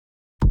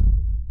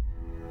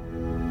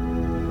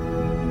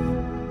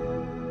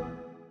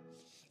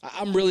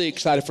I'm really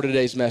excited for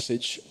today's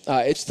message.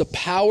 It's the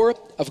power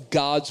of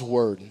God's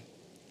word.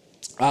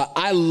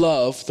 I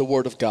love the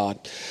word of God.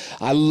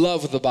 I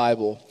love the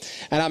Bible.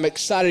 And I'm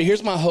excited.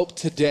 Here's my hope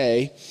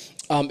today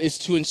is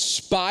to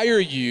inspire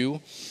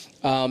you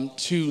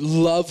to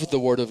love the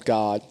word of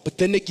God, but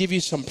then to give you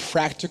some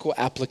practical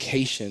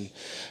application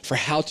for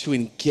how to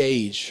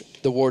engage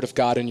the word of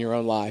God in your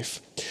own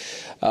life.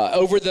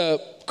 Over the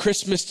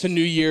Christmas to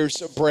New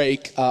Year's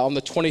break on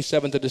the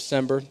 27th of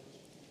December,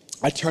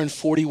 I turned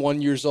 41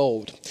 years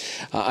old.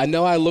 I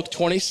know I look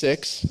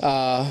 26.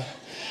 That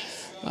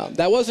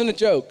wasn't a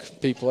joke,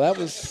 people. That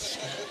was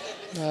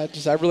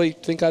I really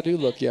think I do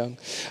look young.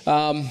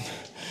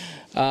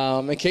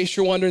 In case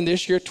you're wondering,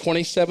 this year,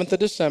 27th of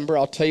December,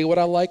 I'll tell you what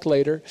I like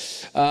later.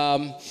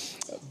 But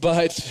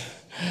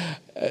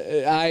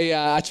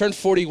I turned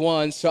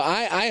 41, so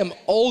I am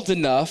old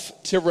enough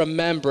to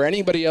remember.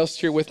 Anybody else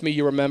here with me,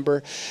 you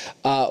remember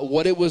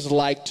what it was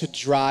like to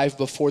drive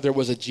before there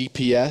was a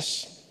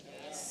GPS?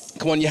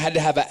 Come on, you had to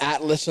have an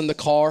atlas in the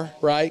car,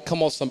 right?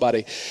 Come on,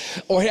 somebody.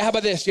 Or how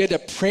about this? You had to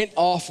print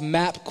off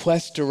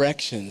MapQuest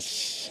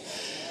directions.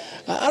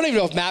 I don't even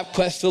know if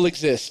MapQuest still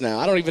exists now.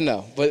 I don't even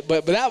know. But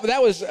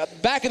that was,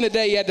 back in the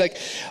day, you had to, like,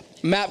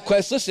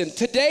 MapQuest. Listen,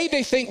 today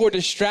they think we're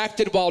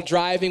distracted while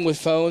driving with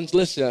phones.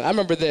 Listen, I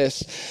remember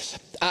this.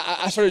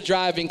 I started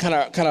driving kind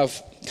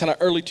of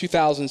early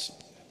 2000s.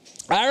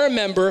 I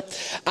remember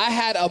I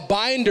had a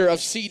binder of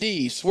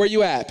CDs. Where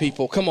you at,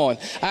 people? Come on.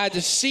 I had the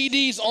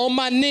CDs on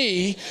my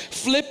knee,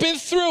 flipping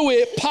through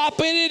it,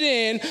 popping it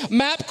in,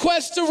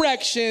 MapQuest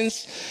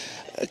directions.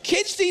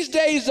 Kids these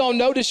days don't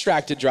know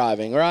distracted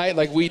driving, right?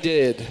 Like we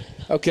did,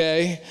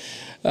 okay?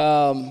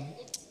 But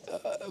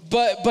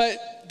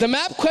the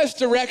MapQuest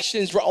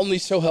directions were only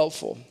so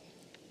helpful.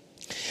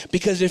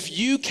 Because if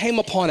you came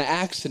upon an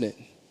accident,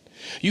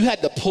 you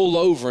had to pull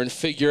over and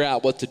figure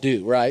out what to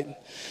do, right?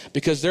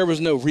 Because there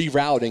was no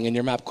rerouting in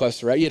your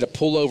MapQuest, right? You had to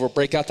pull over,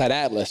 break out that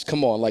atlas.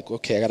 Come on, like,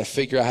 okay, I got to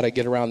figure out how to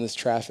get around this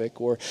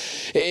traffic. Or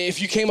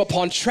if you came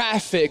upon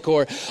traffic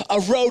or a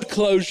road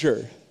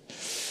closure,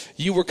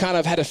 you were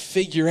had to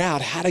figure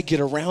out how to get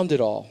around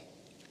it all.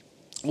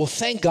 Well,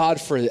 thank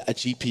God for a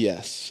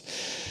GPS.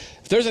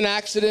 If there's an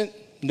accident,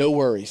 no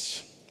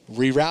worries.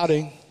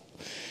 Rerouting.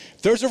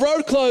 If there's a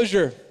road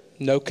closure,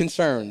 no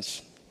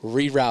concerns.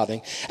 Rerouting.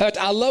 In fact,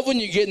 I love when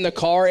you get in the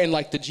car and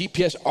like the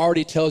GPS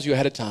already tells you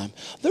ahead of time,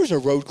 there's a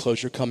road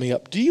closure coming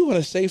up. Do you want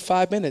to save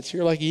 5 minutes?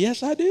 You're like,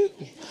 yes, I do.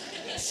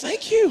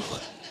 Thank you.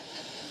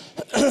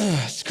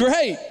 It's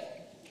great.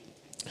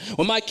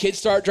 When my kids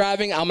start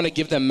driving, I'm going to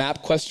give them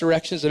MapQuest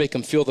directions to make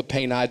them feel the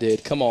pain I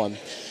did. Come on.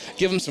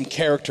 Give them some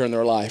character in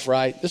their life,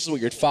 right? This is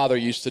what your father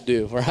used to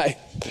do, right?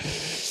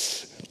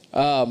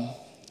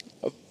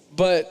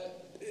 But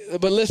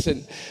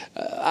listen,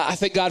 I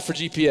thank God for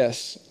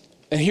GPS.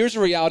 And here's the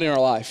reality in our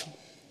life.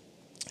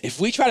 If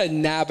we try to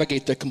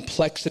navigate the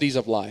complexities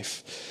of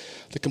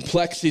life, the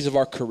complexities of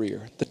our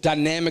career, the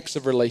dynamics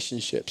of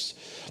relationships,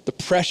 the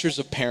pressures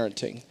of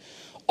parenting,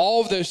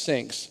 all of those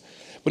things,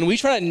 when we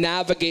try to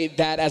navigate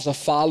that as a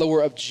follower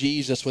of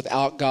Jesus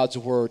without God's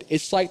word,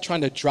 it's like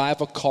trying to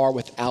drive a car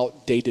with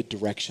outdated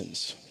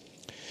directions.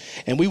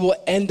 And we will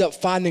end up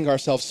finding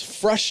ourselves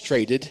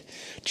frustrated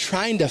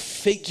trying to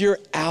figure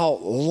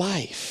out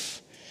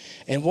life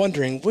and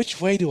wondering,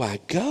 which way do I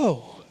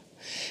go?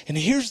 And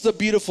here's the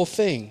beautiful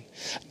thing.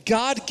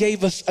 God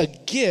gave us a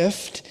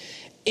gift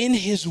in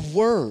his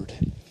word.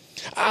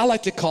 I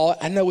like to call it,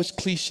 I know it's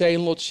cliche and a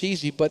little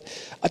cheesy, but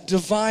a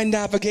divine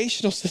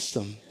navigational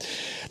system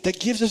that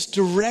gives us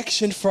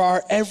direction for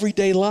our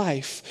everyday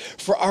life,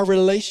 for our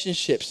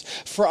relationships,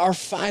 for our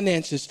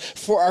finances,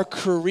 for our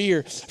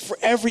career, for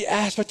every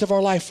aspect of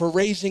our life, for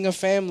raising a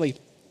family,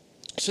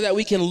 so that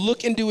we can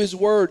look into his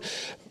word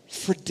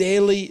for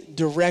daily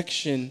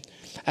direction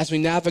as we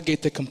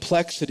navigate the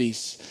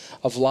complexities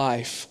of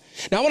life.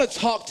 Now, I want to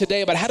talk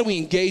today about how do we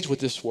engage with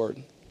this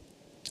word.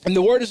 And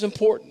the word is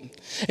important.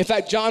 In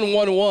fact, John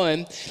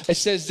 1:1, it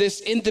says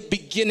this, in the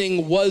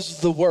beginning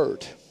was the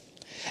word,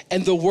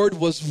 and the word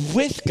was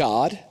with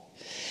God.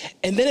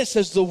 And then it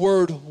says the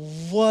word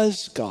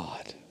was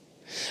God.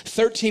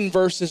 13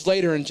 verses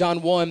later in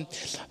John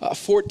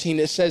 1:14,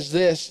 it says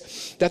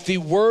this, that the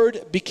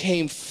word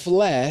became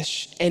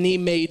flesh and he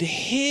made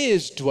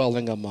his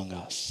dwelling among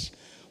us.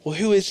 Well,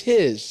 who is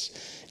his?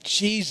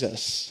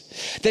 Jesus.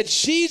 That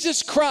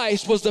Jesus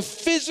Christ was the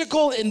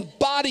physical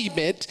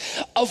embodiment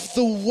of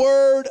the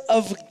Word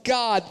of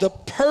God, the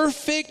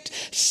perfect,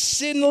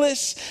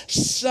 sinless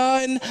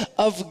Son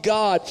of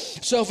God.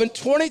 So if in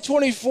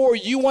 2024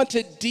 you want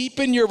to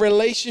deepen your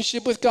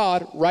relationship with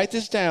God, write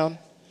this down,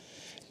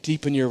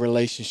 deepen your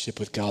relationship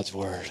with God's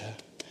Word.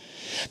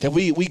 That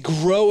we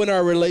grow in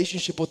our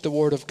relationship with the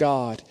Word of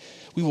God.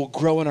 We will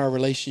grow in our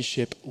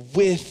relationship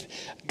with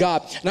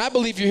God. And I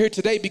believe you're here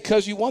today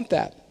because you want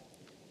that.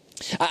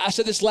 I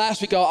said this last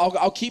week,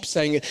 I'll keep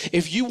saying it.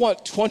 If you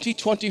want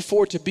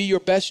 2024 to be your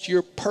best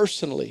year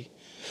personally,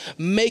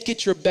 make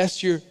it your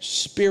best year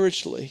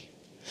spiritually.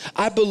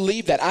 I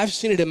believe that. I've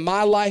seen it in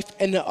my life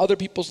and in other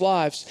people's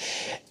lives.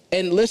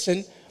 And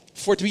listen,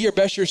 For to be your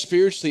best year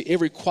spiritually,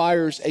 it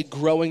requires a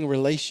growing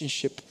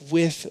relationship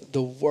with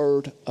the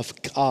Word of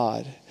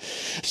God.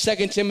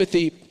 2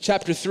 Timothy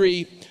chapter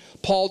 3,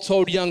 Paul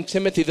told young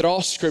Timothy that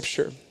all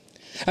Scripture,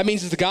 that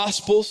means the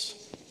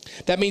Gospels,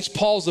 that means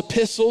Paul's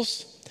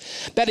epistles,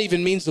 that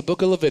even means the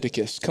book of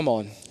Leviticus, come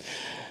on,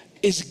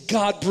 is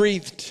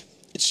God-breathed.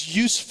 It's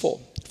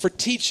useful for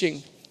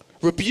teaching,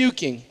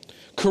 rebuking,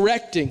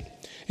 correcting,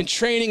 and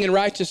training in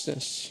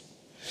righteousness,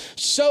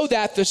 so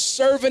that the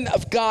servant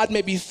of God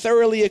may be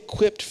thoroughly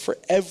equipped for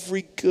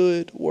every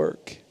good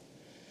work.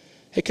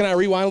 Hey, can I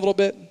rewind a little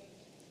bit?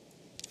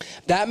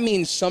 That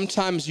means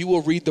sometimes you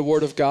will read the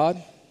Word of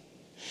God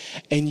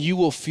and you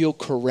will feel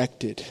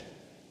corrected.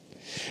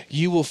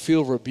 You will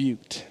feel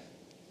rebuked.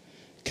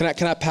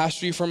 Can I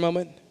pastor you for a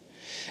moment?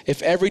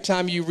 If every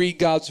time you read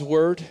God's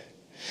Word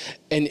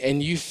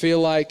and you feel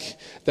like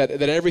that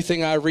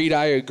everything I read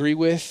I agree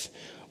with,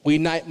 we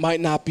might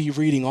not be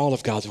reading all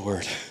of God's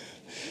Word.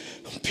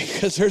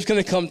 Because there's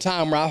going to come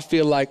time where I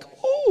feel like,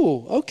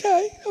 oh,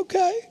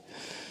 okay.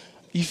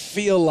 You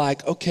feel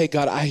like, okay,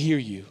 God, I hear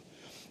you.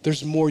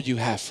 There's more you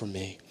have for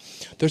me.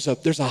 There's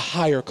a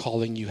higher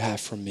calling you have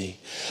for me.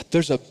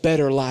 There's a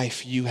better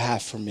life you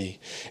have for me.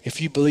 If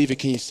you believe it,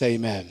 can you say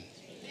amen?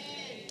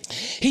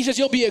 He says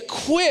you'll be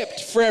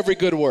equipped for every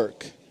good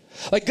work.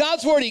 Like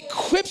God's Word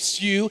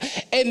equips you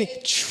and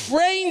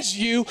trains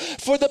you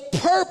for the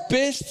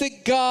purpose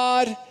that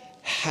God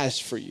has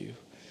for you.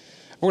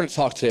 We're going to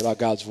talk today about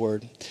God's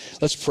Word.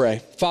 Let's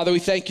pray. Father, we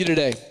thank you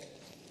today.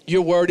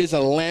 Your Word is a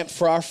lamp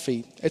for our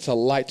feet. It's a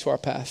light to our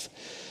path.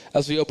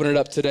 As we open it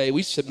up today,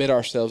 we submit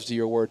ourselves to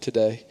your Word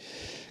today,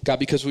 God,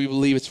 because we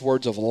believe it's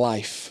words of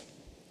life.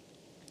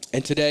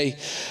 And today,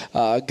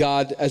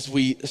 God, as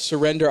we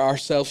surrender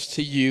ourselves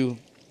to you,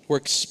 we're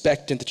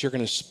expectant that you're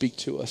going to speak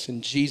to us.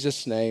 In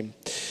Jesus' name,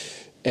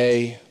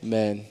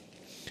 amen.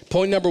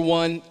 Point number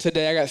one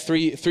today, I got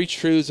three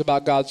truths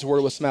about God's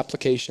Word with some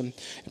application.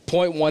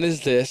 Point one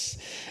is this,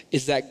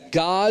 is that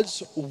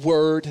God's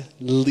Word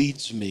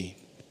leads me.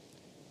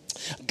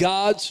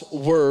 God's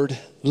Word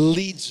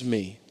leads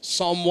me.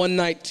 Psalm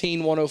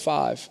 119,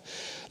 105.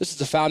 This is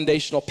the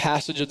foundational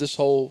passage of this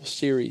whole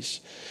series.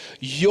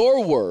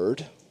 Your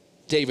Word,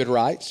 David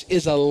writes,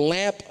 is a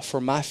lamp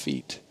for my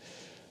feet.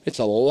 It's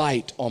a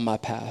light on my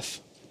path.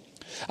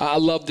 I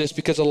love this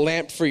because a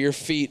lamp for your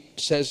feet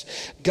says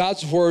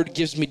God's Word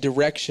gives me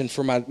direction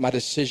for my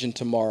decision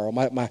tomorrow,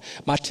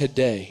 my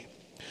today.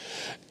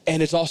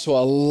 And it's also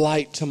a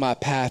light to my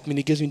path, meaning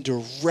it gives me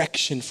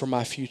direction for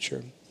my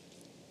future.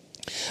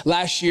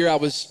 Last year, I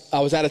was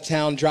out of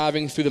town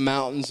driving through the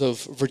mountains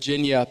of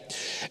Virginia,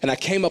 and I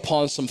came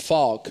upon some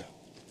fog.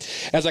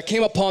 As I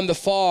came upon the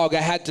fog,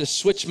 I had to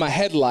switch my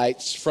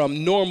headlights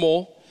from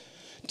normal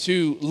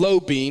to low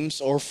beams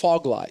or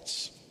fog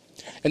lights.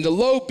 And the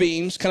low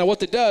beams, kind of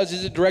what it does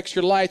is it directs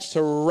your lights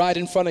to right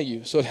in front of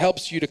you. So it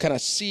helps you to kind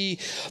of see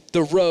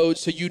the road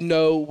so you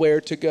know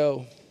where to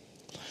go.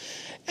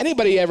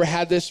 Anybody ever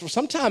had this?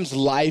 Sometimes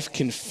life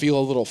can feel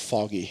a little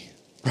foggy,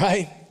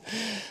 right?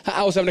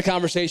 I was having a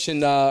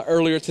conversation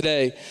earlier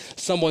today,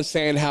 someone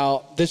saying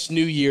how this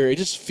new year, it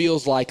just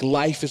feels like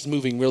life is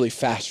moving really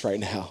fast right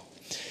now.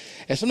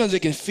 And sometimes it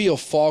can feel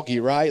foggy,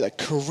 right? Like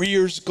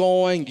careers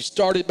going, you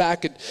started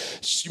back at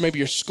maybe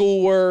your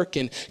schoolwork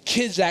and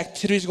kids'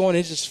 activities going,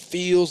 it just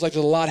feels like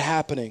there's a lot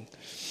happening.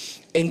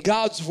 And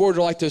God's Word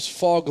are like those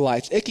fog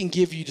lights. It can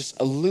give you, just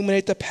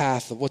illuminate the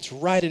path of what's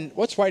right in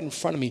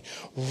front of me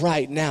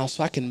right now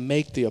so I can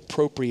make the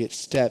appropriate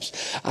steps.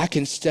 I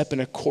can step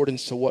in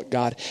accordance to what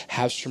God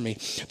has for me.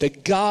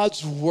 That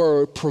God's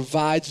Word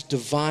provides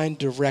divine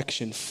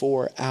direction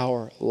for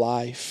our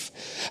life.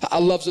 I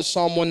love the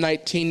Psalm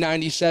 119,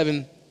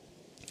 97.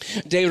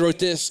 David wrote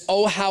this,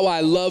 "Oh, how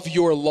I love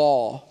your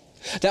law."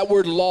 That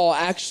word law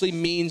actually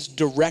means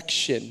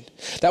direction.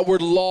 That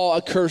word law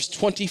occurs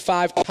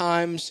 25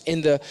 times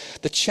in the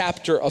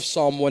chapter of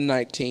Psalm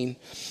 119.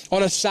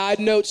 On a side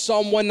note,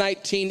 Psalm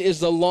 119 is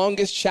the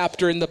longest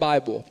chapter in the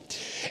Bible,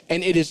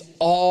 and it is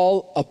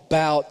all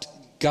about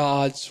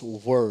God's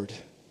Word.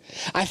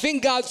 I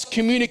think God's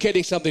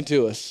communicating something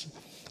to us.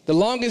 The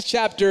longest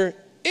chapter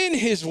in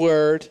His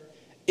Word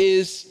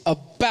is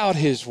about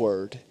His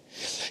Word.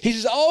 He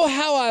says, "Oh,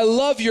 how I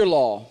love your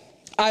law.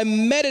 I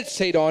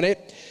meditate on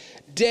it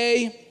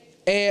day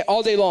and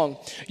all day long.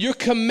 Your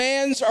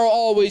commands are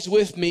always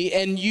with me,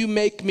 and you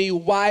make me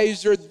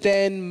wiser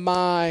than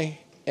my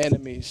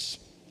enemies."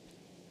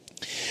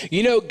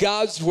 You know,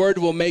 God's Word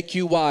will make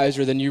you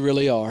wiser than you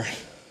really are.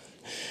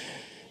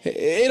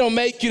 It'll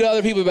make you to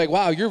other people be like,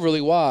 "Wow, you're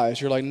really wise."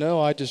 You're like, "No,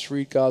 I just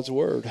read God's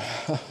Word."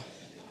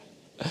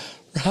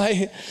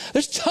 Right?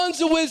 There's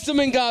tons of wisdom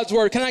in God's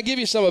Word. Can I give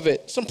you some of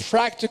it? Some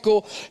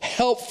practical,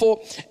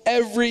 helpful,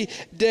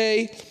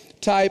 everyday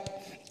type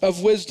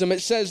of wisdom.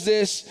 It says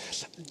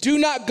this, do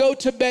not go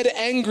to bed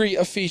angry,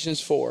 Ephesians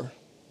 4.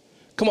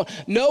 Come on.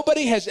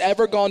 Nobody has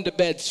ever gone to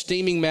bed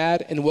steaming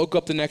mad and woke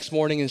up the next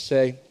morning and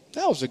say,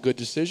 that was a good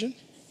decision,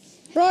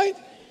 right?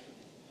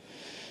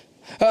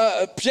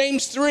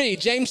 James 3,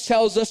 James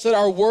tells us that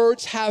our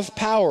words have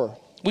power.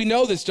 We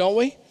know this, don't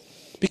we?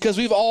 because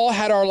we've all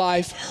had our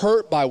life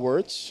hurt by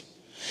words,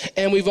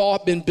 and we've all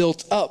been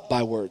built up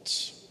by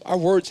words. Our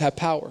words have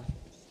power.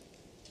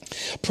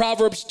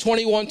 Proverbs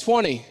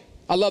 21:20.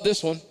 I love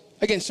this one.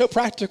 Again, so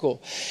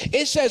practical.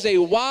 It says a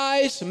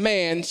wise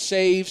man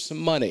saves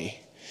money.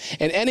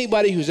 And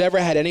anybody who's ever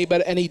had any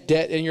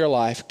debt in your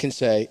life can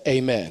say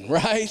amen,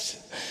 right?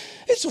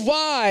 It's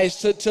wise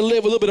to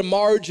live a little bit of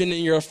margin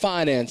in your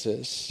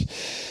finances.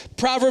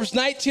 Proverbs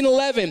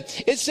 19:11.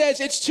 It says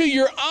it's to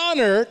your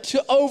honor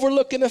to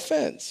overlook an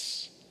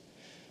offense.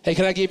 Hey,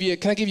 can I give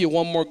you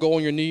one more goal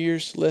on your New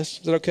Year's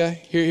list? Is that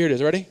okay? Here it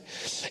is. Ready?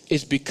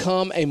 Is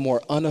become a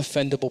more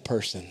unoffendable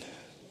person.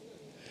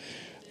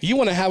 You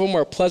want to have a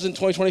more pleasant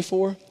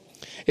 2024?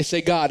 It's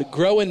say, God,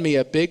 grow in me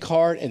a big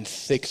heart and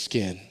thick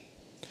skin.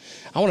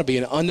 I want to be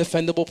an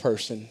unoffendable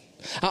person.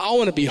 I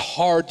want to be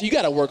hard. You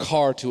got to work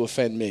hard to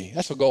offend me.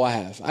 That's what goal I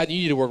have.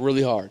 You need to work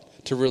really hard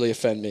to really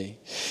offend me.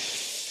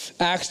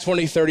 Acts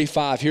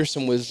 20:35. Here's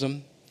some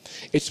wisdom.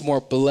 It's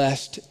more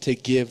blessed to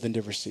give than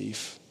to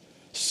receive.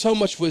 So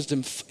much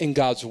wisdom in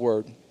God's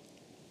word.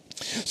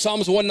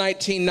 Psalms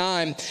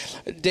 119:9,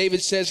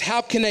 David says,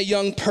 how can a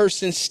young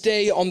person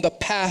stay on the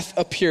path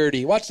of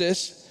purity? Watch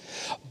this.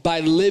 By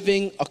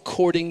living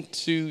according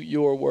to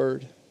your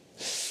word.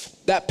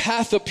 That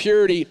path of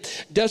purity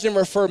doesn't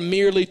refer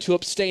merely to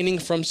abstaining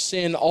from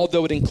sin,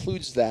 although it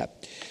includes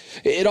that.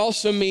 It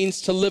also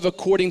means to live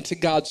according to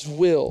God's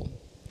will.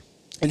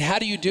 And how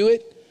do you do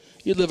it?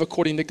 You live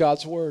according to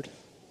God's word.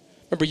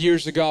 Remember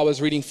years ago, I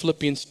was reading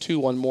Philippians 2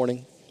 one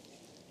morning.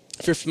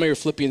 If you're familiar with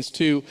Philippians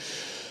 2,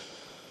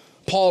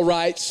 Paul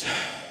writes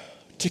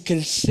to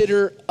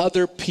consider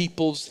other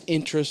people's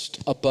interest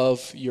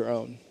above your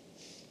own.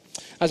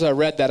 As I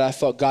read that, I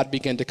felt God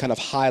began to kind of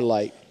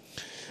highlight,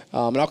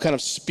 and I'll kind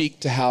of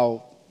speak to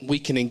how we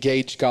can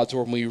engage God's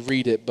word when we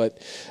read it,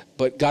 but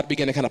God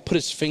began to kind of put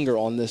his finger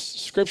on this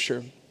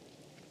scripture,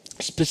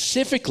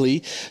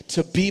 specifically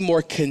to be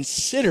more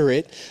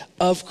considerate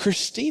of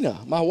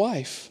Christina, my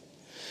wife.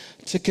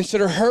 To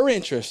consider her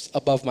interests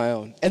above my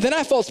own. And then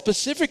I felt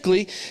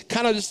specifically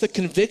kind of just the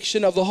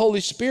conviction of the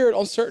Holy Spirit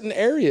on certain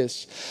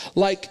areas,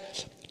 like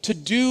to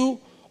do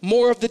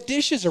more of the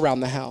dishes around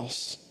the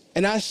house.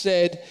 And I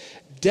said,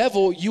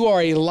 devil, you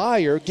are a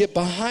liar. Get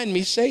behind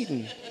me,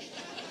 Satan.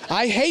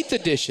 I hate the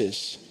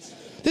dishes.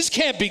 This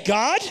can't be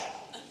God.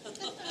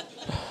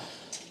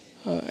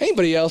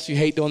 Anybody else you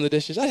hate doing the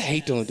dishes? I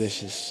hate doing the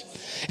dishes.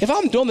 If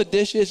I'm doing the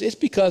dishes, it's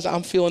because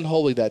I'm feeling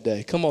holy that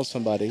day. Come on,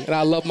 somebody. And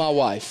I love my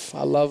wife.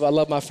 I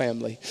love my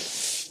family.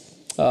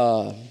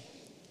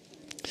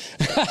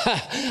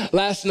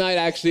 Last night,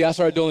 actually, I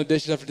started doing the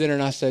dishes after dinner,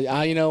 and I said,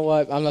 you know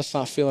what? I'm just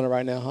not feeling it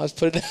right now. Let's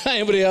put it down.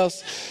 Anybody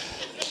else?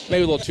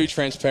 Maybe a little too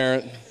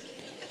transparent.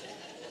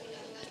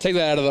 Take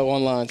that out of the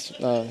online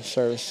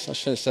service. I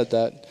shouldn't have said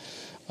that.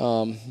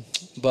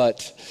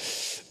 But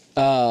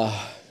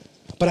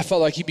I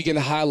felt like he began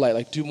to highlight,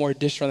 like do more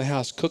dishes around the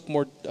house, cook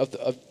more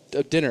of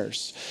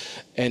dinners,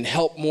 and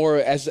help more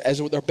as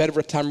with our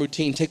bedtime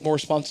routine, take more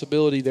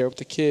responsibility there with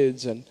the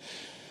kids. And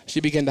she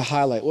began to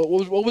highlight. What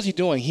was he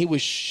doing? He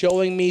was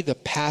showing me the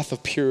path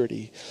of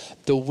purity,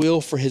 the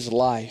will for his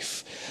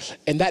life.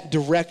 And that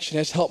direction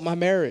has helped my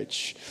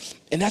marriage.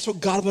 And that's what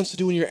God wants to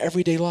do in your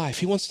everyday life.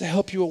 He wants to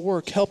help you at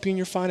work, help you in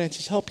your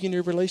finances, help you in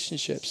your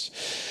relationships.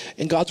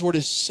 And God's word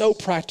is so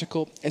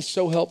practical and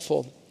so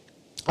helpful.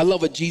 I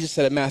love what Jesus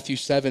said in Matthew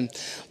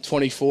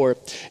 7:24.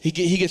 He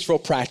gets real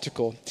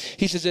practical.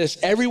 He says this,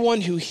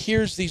 everyone who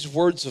hears these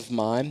words of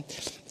mine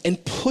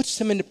and puts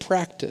them into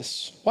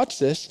practice, watch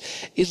this,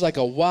 is like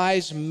a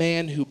wise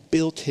man who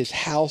built his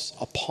house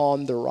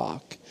upon the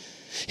rock.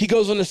 He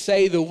goes on to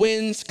say the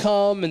winds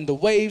come and the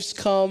waves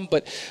come,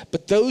 but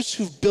those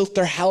who've built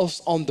their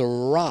house on the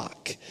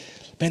rock,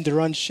 man, they're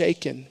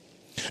unshaken.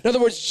 In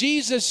other words,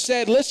 Jesus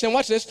said, listen,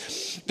 watch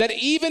this, that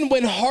even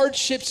when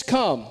hardships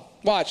come,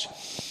 watch,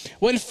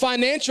 when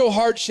financial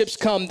hardships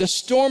come, the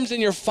storms in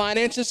your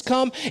finances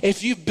come,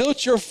 if you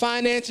built your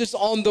finances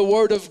on the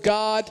word of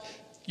God,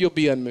 you'll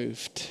be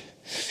unmoved.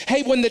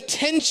 Hey, when the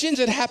tensions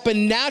that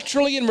happen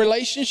naturally in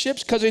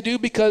relationships, because they do,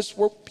 because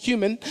we're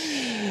human,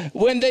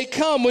 when they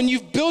come, when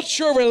you've built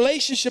your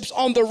relationships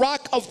on the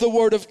rock of the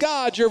word of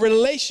God, your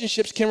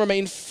relationships can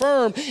remain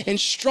firm and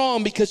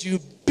strong because you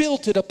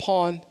built it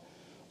upon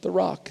the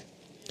rock.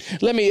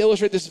 Let me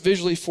illustrate this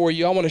visually for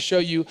you. I want to show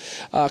you,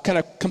 kind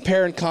of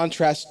compare and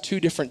contrast two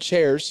different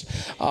chairs.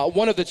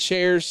 One of the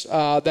chairs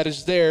that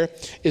is there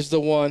is the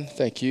one,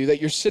 thank you,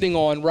 that you're sitting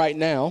on right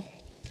now.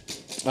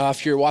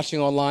 If you're watching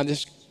online,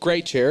 this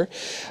gray chair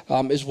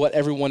is what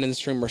everyone in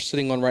this room are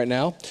sitting on right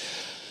now.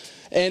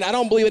 And I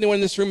don't believe anyone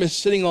in this room is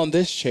sitting on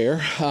this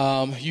chair.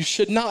 You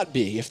should not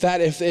be. If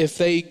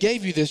they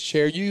gave you this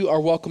chair, you are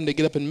welcome to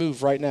get up and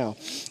move right now.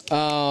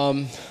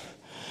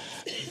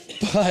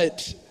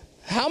 But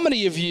how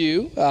many of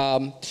you,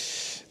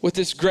 with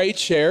this gray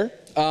chair,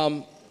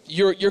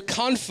 you're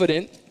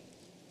confident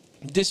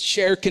this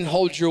chair can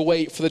hold your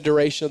weight for the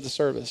duration of the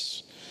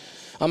service?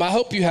 I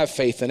hope you have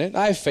faith in it.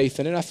 I have faith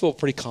in it. I feel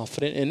pretty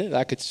confident in it.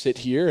 I could sit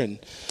here and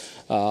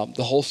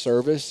the whole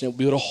service and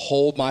be able to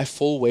hold my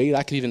full weight.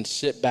 I could even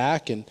sit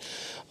back and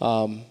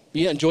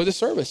enjoy the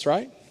service,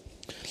 right?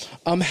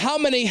 How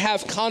many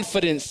have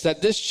confidence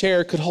that this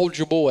chair could hold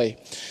your boy?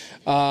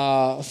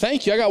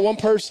 Thank you. I got one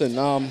person.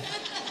 A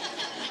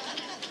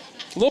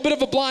little bit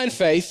of a blind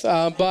faith,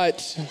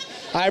 but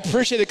I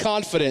appreciate the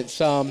confidence.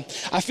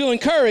 I feel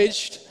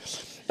encouraged,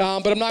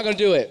 but I'm not going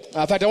to do it.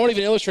 In fact, I won't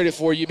even illustrate it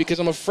for you because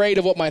I'm afraid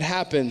of what might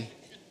happen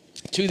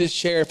to this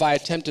chair if I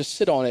attempt to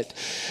sit on it.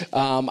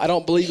 I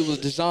don't believe it was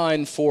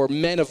designed for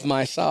men of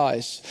my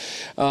size.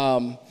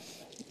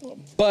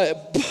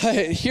 But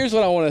here's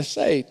what I want to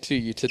say to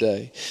you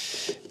today.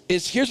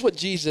 Here's what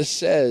Jesus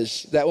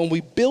says, that when we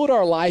build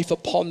our life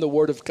upon the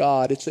Word of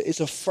God, it's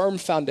a firm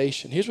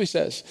foundation. Here's what he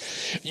says.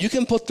 You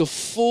can put the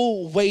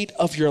full weight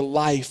of your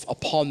life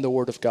upon the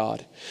Word of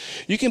God.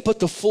 You can put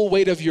the full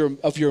weight of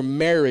your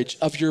marriage,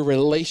 of your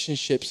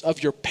relationships,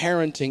 of your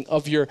parenting,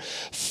 of your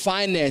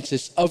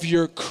finances, of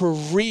your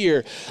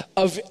career,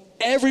 of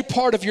every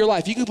part of your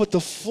life. You can put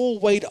the full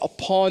weight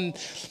upon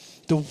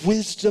the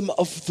wisdom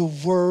of the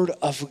Word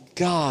of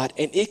God,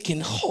 and it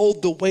can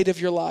hold the weight of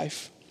your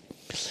life.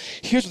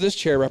 Here's what this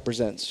chair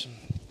represents.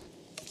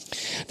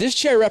 This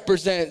chair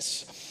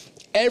represents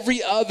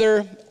every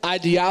other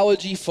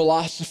ideology,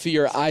 philosophy,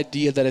 or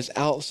idea that is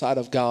outside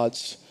of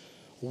God's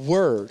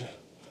Word.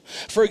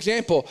 For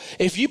example,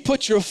 if you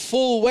put your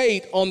full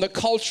weight on the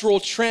cultural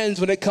trends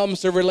when it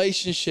comes to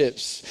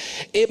relationships,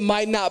 it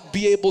might not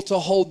be able to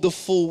hold the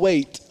full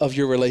weight of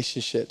your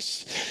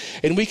relationships.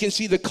 And we can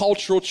see the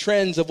cultural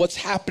trends of what's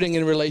happening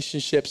in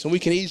relationships, and we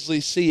can easily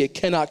see it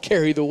cannot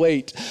carry the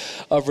weight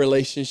of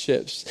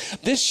relationships.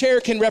 This chair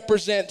can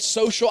represent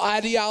social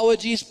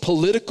ideologies,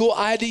 political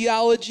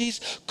ideologies,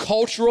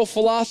 cultural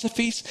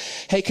philosophies.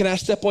 Hey, can I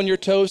step on your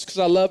toes because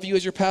I love you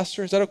as your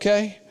pastor? Is that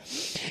okay?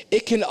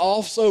 It can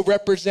also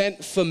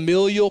represent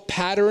familial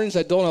patterns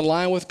that don't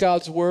align with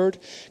God's Word.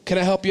 Can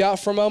I help you out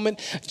for a moment?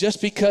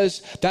 Just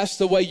because that's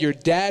the way your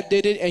dad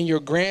did it and your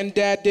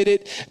granddad did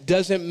it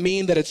doesn't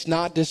mean that it's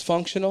not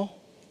dysfunctional.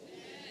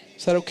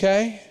 Is that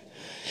okay?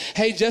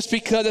 Hey, just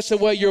because that's the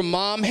way your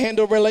mom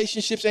handled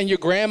relationships and your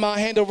grandma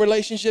handled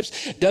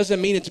relationships doesn't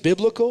mean it's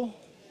biblical.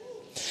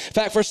 In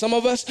fact, for some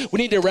of us, we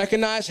need to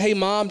recognize, hey,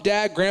 mom,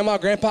 dad, grandma,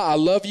 grandpa, I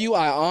love you,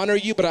 I honor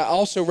you, but I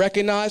also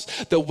recognize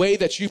the way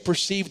that you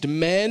perceived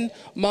men,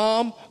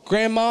 mom,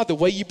 grandma, the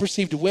way you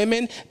perceived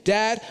women,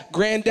 dad,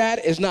 granddad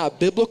is not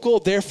biblical.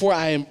 Therefore,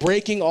 I am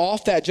breaking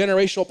off that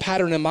generational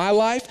pattern in my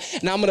life,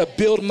 and I'm going to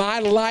build my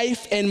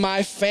life and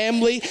my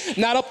family,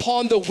 not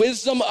upon the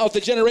wisdom of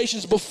the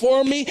generations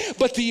before me,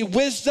 but the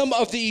wisdom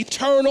of the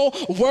eternal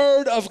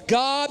Word of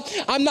God.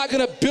 I'm not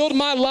going to build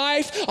my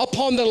life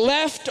upon the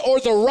left or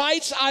the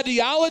right's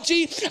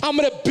ideology. I'm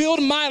going to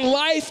build my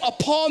life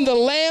upon the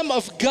Lamb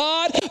of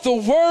God, the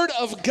Word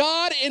of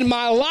God in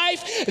my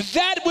life,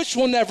 that which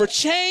will never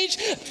change,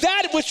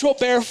 that which will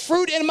bear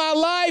fruit in my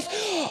life.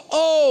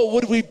 Oh,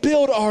 would we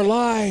build our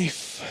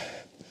life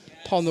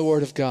upon the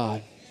Word of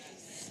God?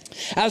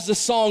 As the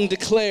song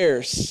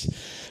declares,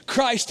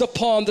 Christ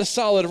upon the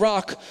solid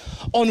rock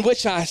on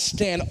which I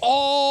stand.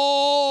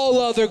 All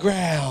other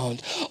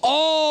ground,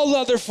 all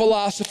other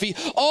philosophy,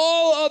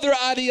 all other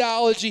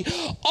ideology,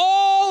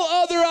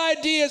 all other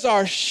ideas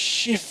are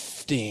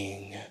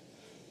shifting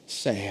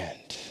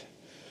sand.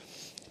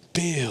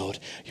 Build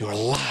your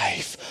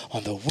life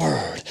on the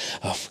Word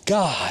of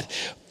God.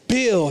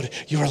 Build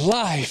your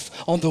life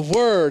on the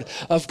Word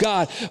of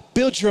God.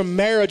 Build your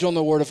marriage on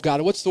the Word of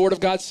God. What's the Word of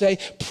God say?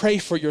 Pray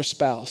for your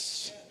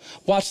spouse.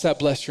 Watch that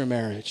bless your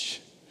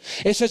marriage.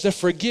 It says to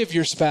forgive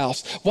your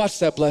spouse. Watch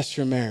that bless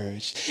your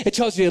marriage. It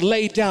tells you to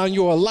lay down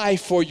your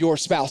life for your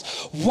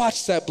spouse.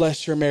 Watch that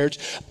bless your marriage.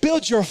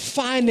 Build your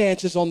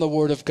finances on the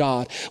Word of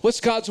God. What's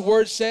God's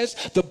Word says?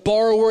 The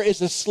borrower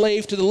is a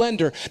slave to the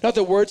lender. In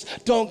other words,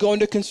 don't go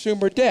into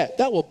consumer debt.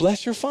 That will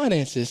bless your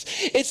finances.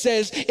 It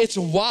says it's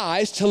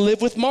wise to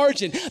live with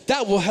margin.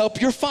 That will help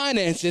your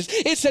finances.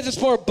 It says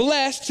it's more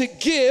blessed to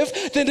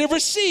give than to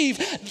receive.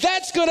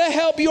 That's going to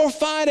help your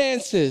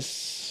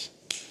finances.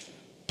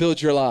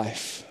 Build your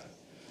life.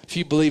 If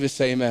you believe it,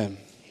 say amen.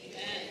 Amen.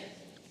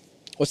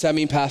 What's that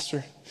mean,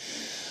 Pastor?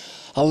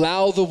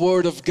 Allow the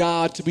Word of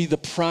God to be the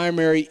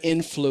primary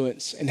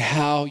influence in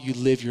how you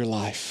live your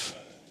life.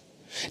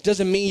 It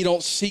doesn't mean you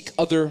don't seek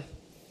other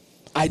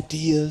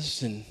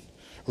ideas and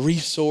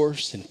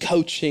resource and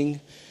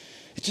coaching.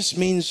 It just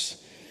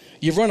means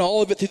you run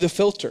all of it through the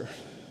filter.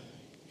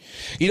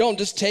 You don't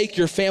just take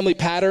your family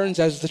patterns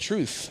as the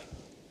truth.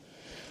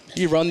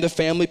 You run the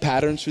family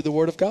patterns through the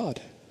Word of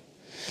God.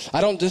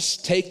 I don't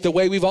just take the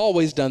way we've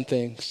always done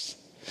things.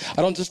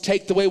 I don't just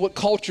take the way what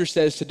culture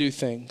says to do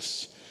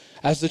things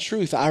as the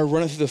truth. I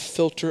run it through the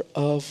filter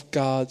of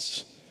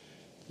God's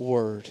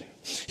Word.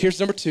 Here's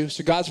number 2.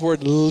 So God's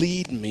Word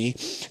lead me.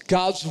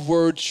 God's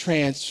Word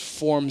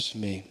transforms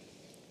me.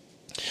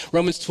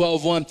 Romans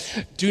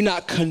 12:1. Do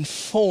not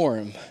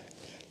conform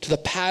to the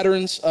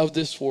patterns of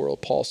this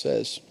world, Paul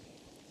says,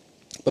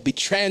 but be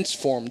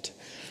transformed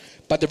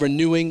by the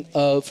renewing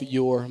of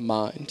your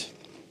mind.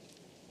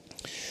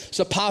 It's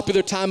a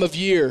popular time of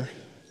year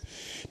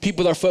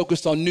People are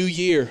focused on new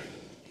year,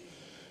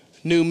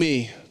 new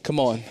me. Come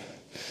on.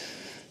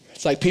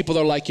 It's like people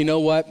are like, you know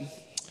what?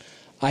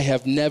 I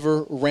have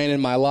never ran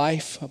in my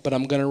life, but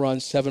I'm going to run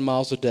 7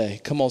 miles a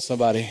day. Come on,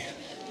 somebody.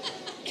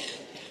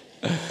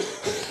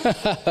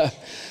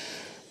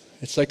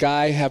 It's like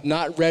I have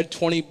not read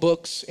 20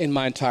 books in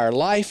my entire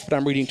life, but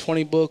I'm reading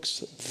 20 books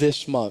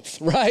this month,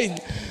 right?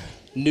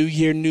 New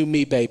year, new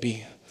me,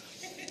 baby.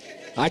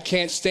 I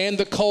can't stand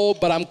the cold,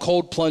 but I'm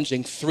cold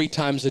plunging 3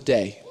 times a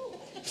day.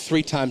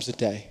 3 times a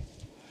day.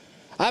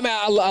 I mean,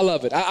 I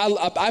love it.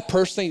 I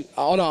personally, in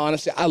all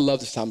honesty, I love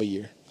this time of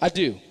year. I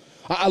do.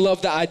 I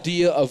love the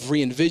idea of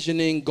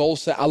re-envisioning, goal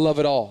set. I love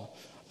it all.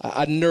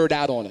 I nerd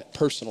out on it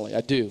personally.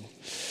 I do.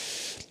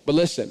 But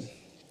listen,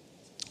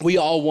 we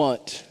all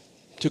want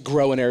to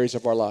grow in areas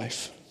of our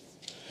life.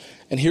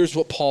 And here's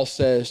what Paul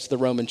says to the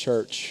Roman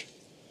church.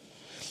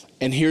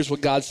 And here's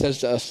what God says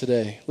to us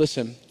today.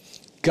 Listen,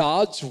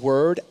 God's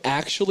word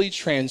actually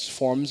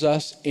transforms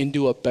us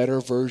into a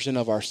better version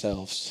of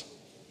ourselves.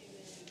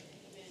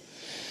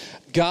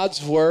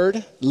 God's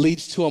word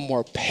leads to a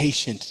more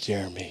patient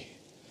Jeremy.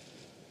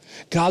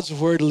 God's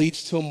word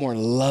leads to a more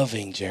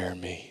loving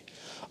Jeremy,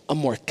 a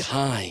more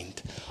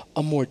kind,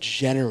 a more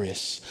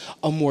generous,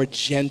 a more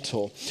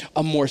gentle,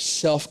 a more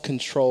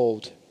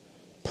self-controlled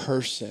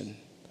person.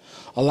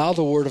 Allow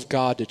the word of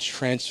God to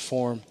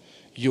transform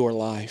your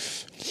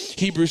life.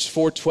 Hebrews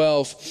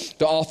 4:12,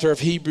 the author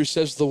of Hebrews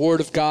says the word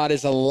of God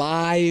is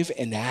alive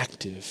and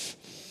active.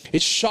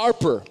 It's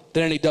sharper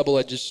than any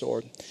double-edged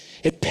sword.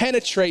 It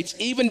penetrates,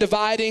 even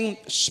dividing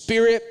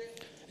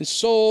spirit and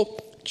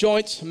soul,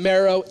 joints,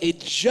 marrow. It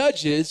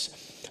judges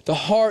the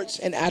hearts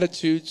and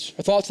attitudes,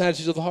 or thoughts and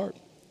attitudes of the heart.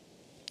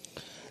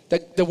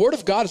 The word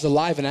of God is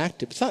alive and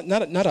active. It's not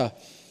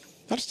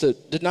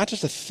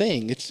just a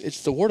thing.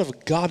 It's the word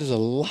of God is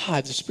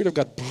alive. The Spirit of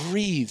God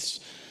breathes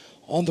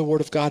on the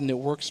word of God and it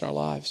works in our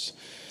lives.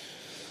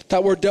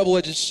 That word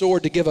double-edged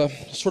sword, to give a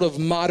sort of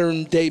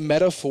modern day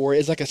metaphor,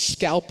 is like a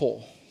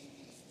scalpel.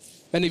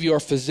 Many of you are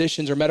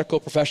physicians or medical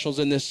professionals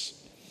in this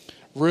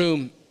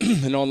room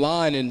and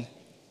online, and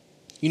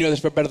you know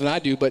this better than I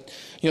do, but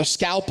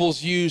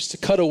scalpels used to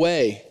cut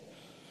away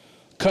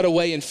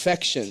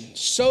infection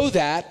so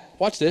that,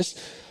 watch this,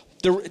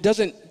 it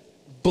doesn't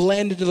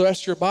blend into the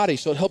rest of your body.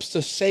 So it helps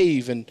to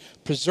save and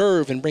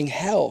preserve and bring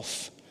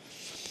health.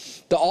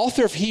 The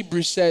author of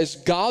Hebrews says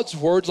God's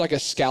word's like a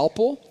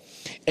scalpel,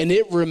 and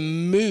it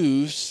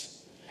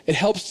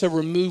helps to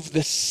remove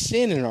the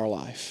sin in our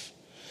life,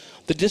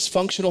 the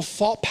dysfunctional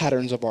thought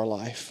patterns of our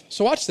life.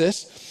 So watch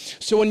this.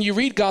 So when you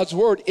read God's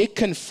word, it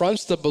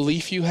confronts the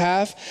belief you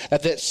have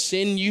that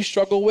sin you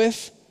struggle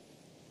with,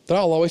 that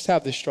I'll always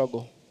have this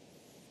struggle.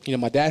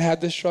 My dad had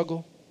this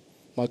struggle.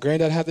 My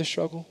granddad had this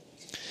struggle.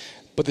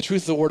 But the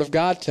truth of the word of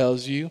God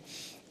tells you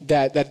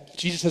that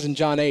Jesus says in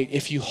John 8,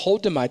 if you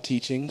hold to my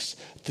teachings,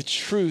 the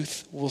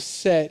truth will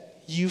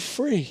set you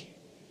free.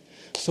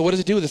 So what does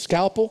it do with a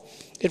scalpel?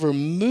 It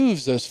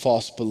removes those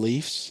false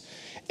beliefs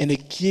and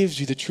it gives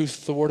you the truth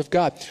of the word of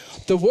God.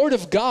 The word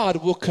of God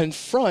will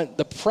confront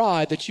the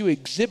pride that you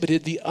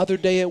exhibited the other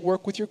day at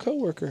work with your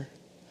coworker.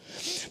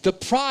 The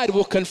pride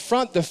will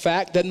confront the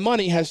fact that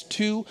money has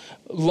too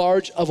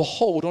large of a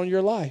hold on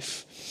your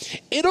life.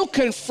 It'll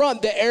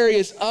confront the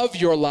areas of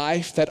your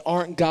life that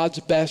aren't God's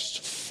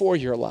best for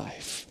your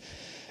life.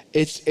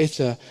 It's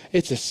a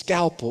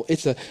scalpel.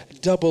 It's a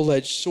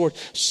double-edged sword.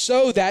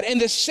 So that in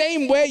the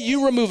same way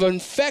you remove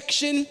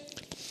infection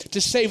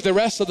to save the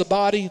rest of the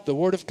body, the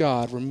word of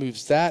God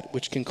removes that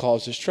which can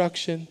cause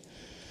destruction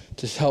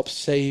to help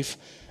save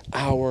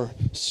our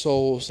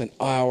souls and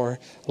our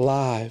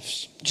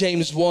lives.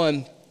 James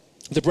 1,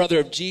 the brother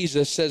of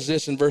Jesus, says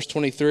this in verse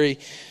 23.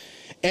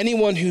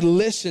 Anyone who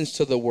listens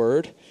to the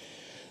word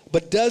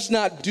but does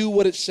not do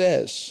what it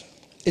says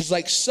is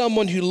like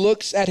someone who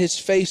looks at his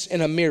face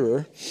in a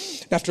mirror,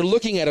 and after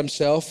looking at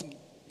himself,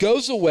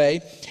 goes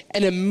away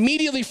and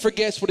immediately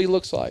forgets what he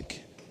looks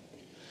like.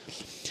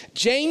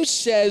 James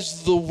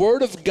says the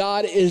word of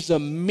God is a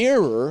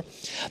mirror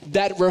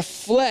that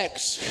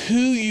reflects who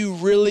you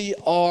really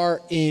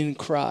are in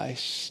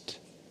Christ.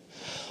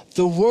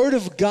 The word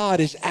of God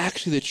is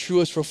actually the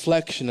truest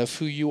reflection of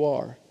who you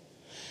are.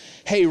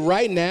 Hey,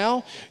 right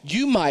now,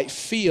 you might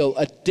feel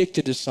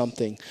addicted to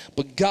something,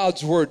 but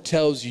God's word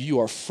tells you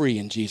are free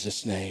in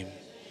Jesus' name.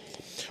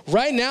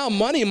 Right now,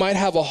 money might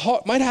have a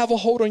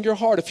hold on your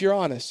heart if you're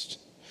honest.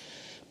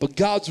 But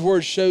God's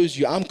word shows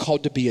you I'm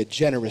called to be a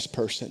generous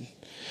person.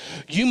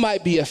 You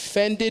might be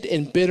offended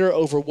and bitter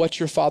over what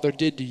your father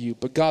did to you,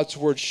 but God's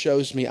word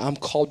shows me I'm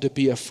called to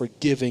be a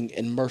forgiving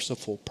and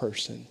merciful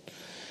person.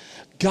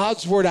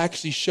 God's word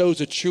actually shows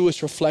the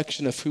truest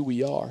reflection of who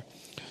we are.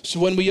 So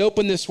when we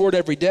open this word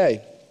every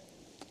day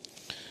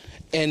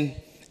and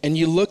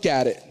you look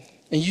at it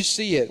and you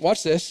see it,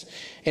 watch this,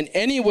 and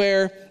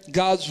anywhere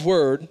God's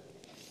word,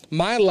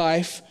 my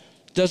life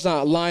does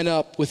not line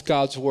up with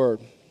God's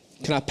word.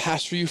 Can I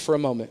pastor you for a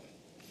moment?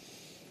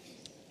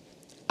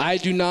 I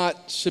do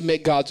not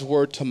submit God's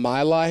word to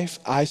my life.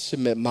 I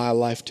submit my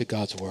life to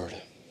God's word.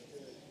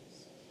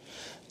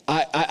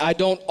 I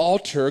don't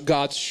alter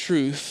God's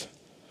truth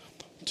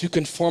to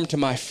conform to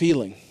my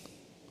feeling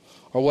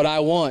or what I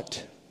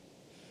want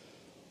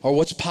or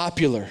what's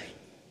popular.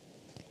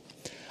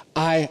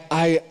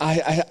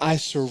 I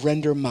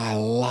surrender my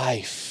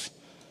life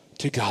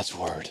to God's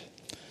word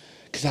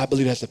because I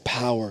believe it has the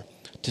power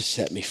to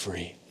set me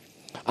free.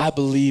 I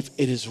believe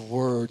it is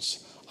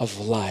words of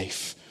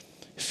life.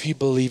 If you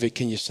believe it,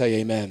 can you say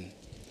amen?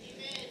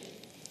 Amen.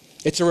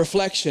 It's a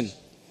reflection.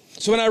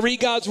 So when I read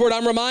God's word,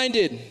 I'm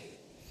reminded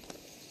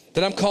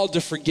that I'm called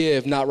to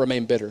forgive, not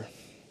remain bitter.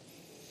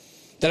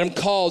 That I'm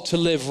called to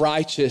live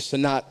righteous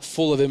and not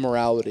full of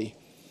immorality.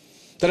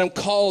 That I'm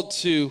called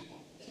to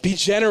be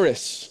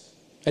generous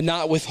and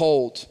not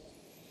withhold.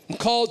 I'm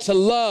called to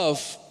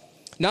love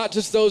not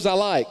just those I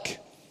like,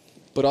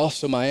 but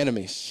also my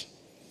enemies.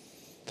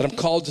 That I'm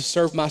called to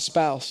serve my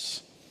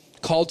spouse,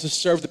 called to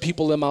serve the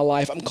people in my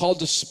life. I'm called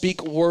to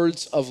speak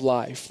words of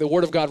life. The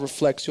word of God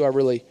reflects who I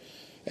really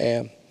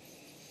am.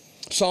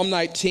 Psalm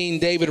 19,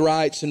 David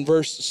writes in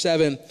verse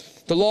 7,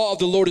 the law of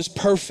the Lord is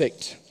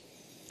perfect,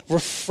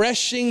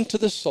 refreshing to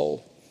the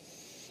soul.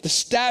 The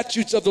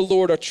statutes of the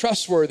Lord are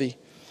trustworthy.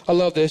 I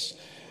love this.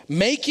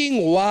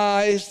 Making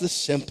wise the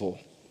simple.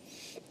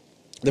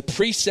 The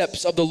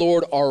precepts of the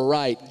Lord are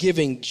right,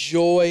 giving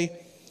joy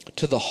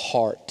to the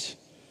heart.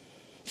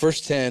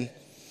 Verse 10,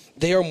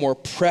 they are more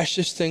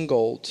precious than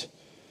gold,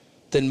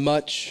 than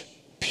much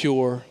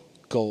pure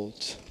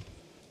gold.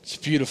 It's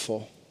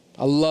beautiful.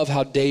 I love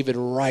how David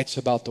writes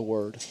about the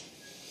word.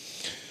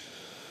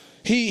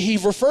 He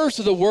refers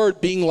to the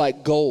word being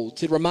like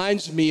gold. It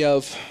reminds me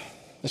of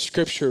a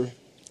scripture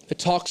that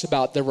talks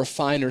about the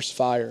refiner's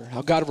fire,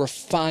 how God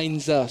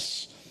refines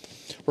us,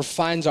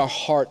 refines our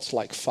hearts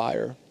like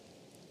fire.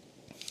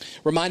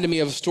 Reminded me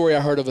of a story I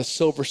heard of a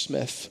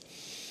silversmith.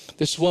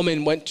 This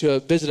woman went to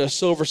visit a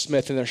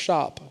silversmith in their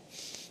shop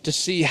to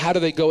see how do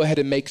they go ahead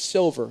and make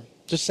silver.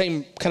 The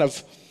same kind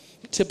of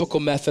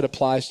typical method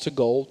applies to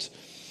gold.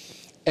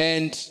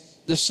 And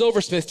the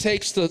silversmith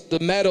takes the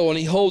metal and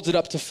he holds it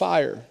up to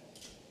fire.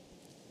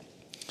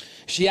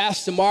 She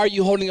asked him, why are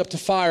you holding up to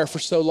fire for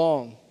so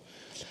long?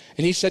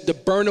 And he said, to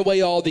burn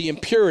away all the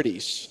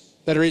impurities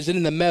that are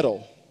in the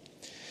metal.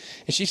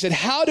 And she said,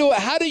 how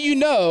do you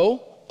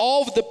know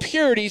all of the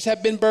purities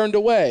have been burned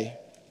away?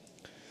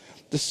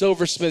 The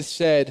silversmith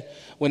said,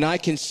 when I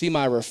can see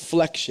my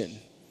reflection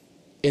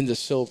in the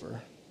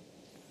silver.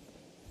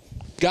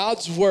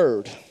 God's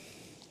word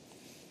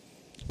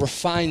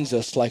refines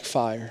us like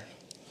fire.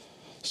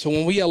 So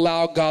when we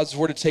allow God's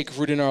word to take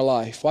root in our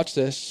life, watch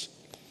this.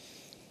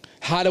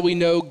 How do we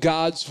know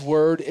God's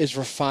word is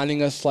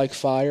refining us like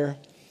fire?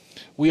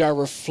 We are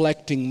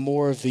reflecting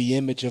more of the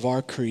image of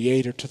our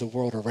Creator to the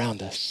world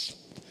around us.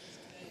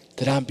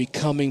 That I'm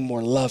becoming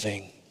more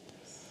loving.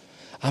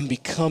 I'm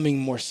becoming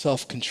more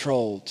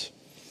self-controlled.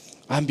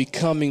 I'm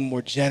becoming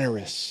more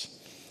generous.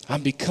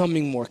 I'm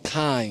becoming more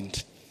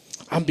kind.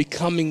 I'm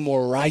becoming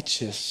more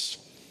righteous.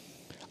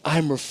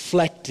 I'm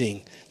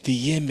reflecting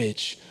the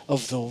image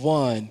of the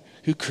one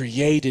who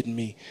created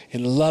me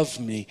and loved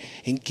me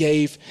and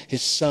gave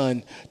his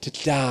son to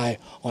die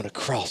on a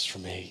cross for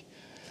me.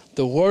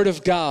 The word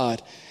of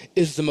God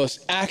is the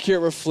most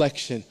accurate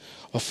reflection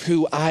of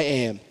who I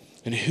am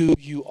and who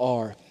you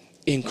are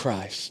in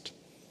Christ.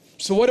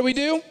 So what do we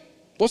do?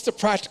 What's the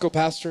practical,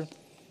 Pastor?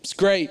 It's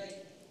great.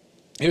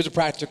 Here's a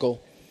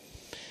practical.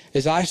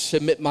 Is I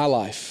submit my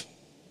life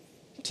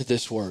to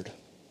this word.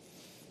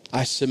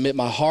 I submit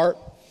my heart.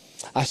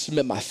 I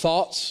submit my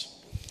thoughts.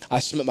 I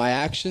submit my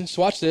actions.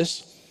 So watch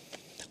this.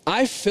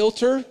 I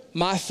filter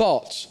my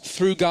thoughts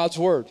through God's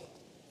word.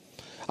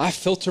 I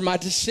filter my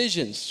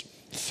decisions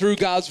through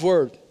God's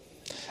word.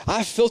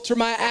 I filter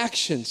my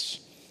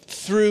actions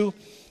through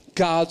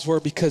God's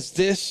word because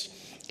this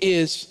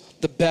is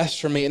the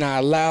best for me and I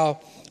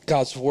allow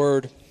God's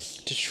word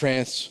to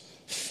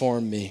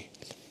transform me.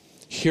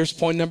 Here's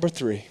point number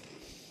 3.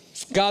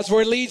 God's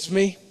word leads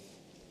me.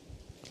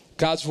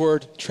 God's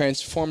word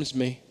transforms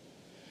me.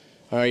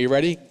 All right, you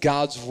ready?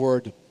 God's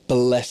word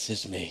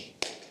blesses me.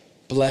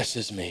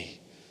 Blesses me.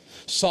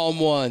 Psalm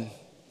 1,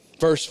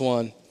 verse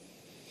 1.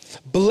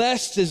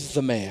 Blessed is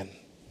the man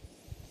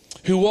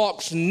who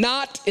walks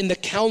not in the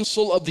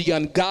counsel of the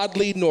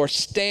ungodly, nor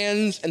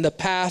stands in the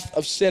path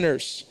of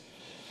sinners,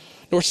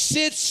 nor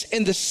sits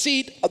in the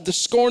seat of the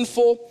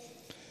scornful.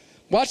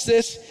 Watch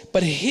this.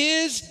 But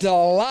his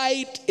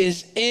delight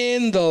is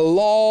in the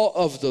law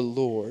of the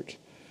Lord.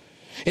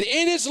 And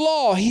in his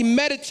law he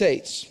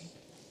meditates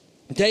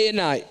day and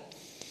night.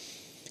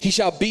 He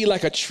shall be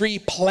like a tree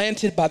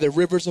planted by the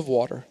rivers of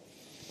water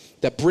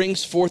that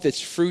brings forth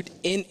its fruit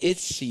in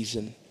its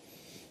season,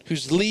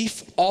 whose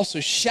leaf also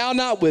shall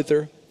not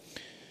wither,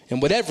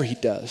 and whatever he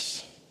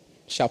does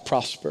shall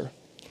prosper.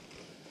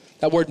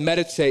 That word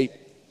meditate,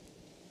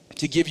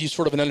 to give you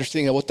sort of an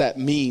understanding of what that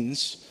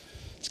means,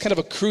 it's kind of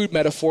a crude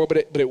metaphor, but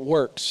it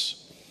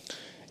works.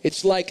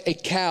 It's like a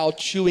cow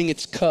chewing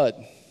its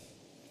cud.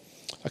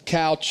 A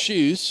cow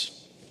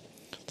chews,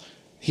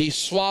 he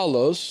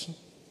swallows,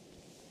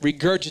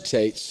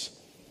 regurgitates,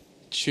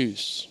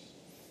 chews,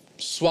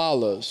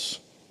 swallows,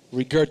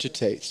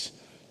 regurgitates,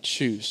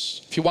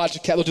 chews. If you watch a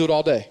cat, they'll do it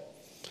all day.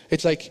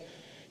 It's like,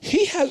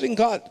 he hasn't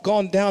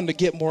gone down to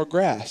get more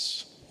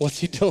grass. What's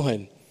he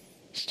doing?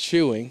 He's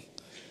chewing.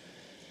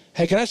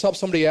 Hey, can I just help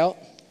somebody out?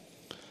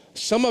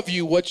 Some of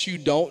you, what you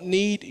don't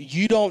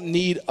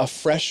need a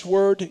fresh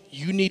word.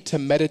 You need to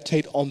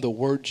meditate on the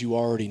words you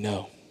already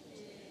know.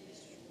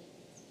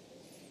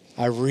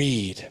 I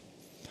read,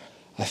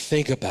 I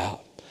think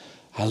about,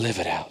 I live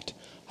it out.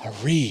 I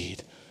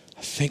read,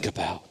 I think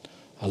about,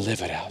 I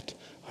live it out.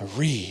 I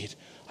read,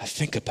 I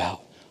think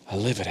about, I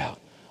live it out.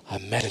 I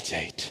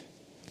meditate.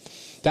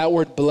 That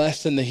word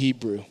blessed in the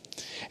Hebrew,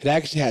 it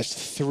actually has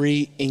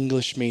 3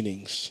 English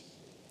meanings.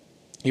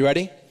 You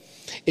ready?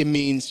 It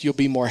means you'll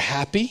be more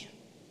happy.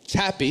 It's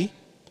happy,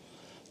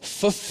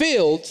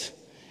 fulfilled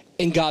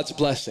in God's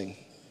blessing.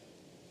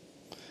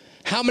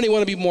 How many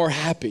want to be more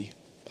happy?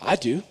 I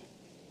do.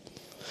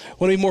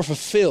 Want to be more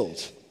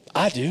fulfilled?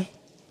 I do.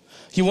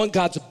 You want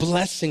God's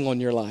blessing on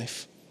your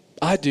life?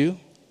 I do.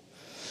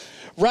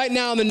 Right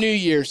now in the New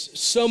Year's,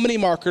 so many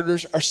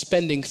marketers are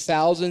spending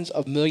thousands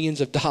of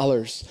millions of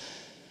dollars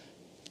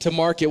to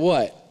market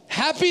what?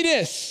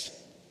 Happiness,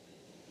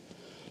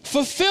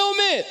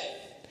 fulfillment.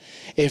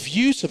 If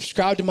you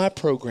subscribe to my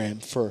program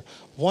for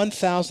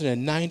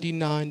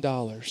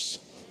 $1,099,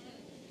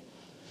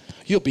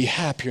 you'll be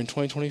happier in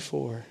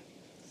 2024.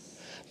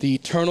 The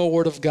eternal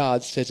word of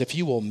God says, if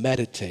you will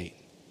meditate,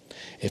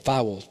 if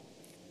I will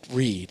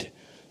read,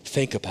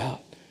 think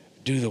about,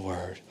 do the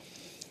word,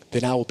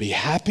 then I will be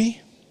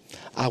happy,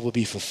 I will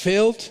be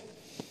fulfilled,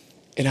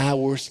 and I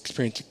will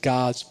experience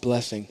God's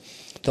blessing.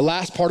 The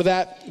last part of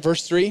that,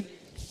 verse 3,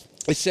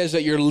 it says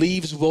that your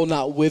leaves will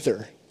not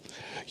wither.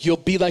 You'll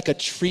be like a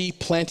tree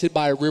planted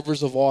by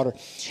rivers of water.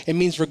 It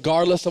means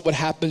regardless of what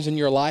happens in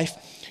your life,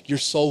 your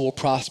soul will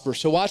prosper.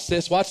 So watch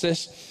this.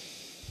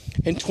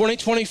 In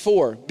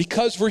 2024,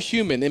 because we're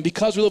human and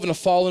because we live in a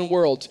fallen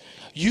world,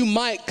 you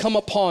might come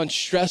upon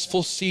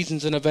stressful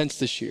seasons and events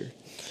this year.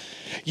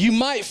 You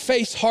might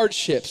face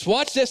hardships.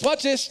 Watch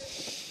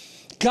this.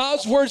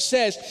 God's word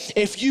says,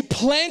 if you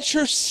plant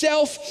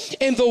yourself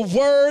in the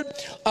word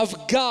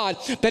of God,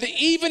 that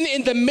even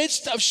in the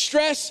midst of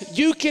stress,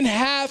 you can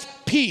have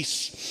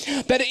peace.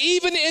 That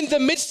even in the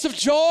midst of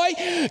joy,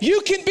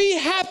 you can be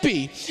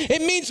happy.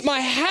 It means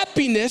my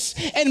happiness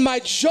and my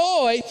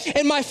joy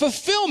and my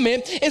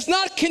fulfillment is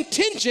not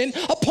contingent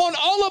upon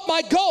all of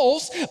my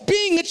goals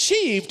being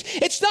achieved.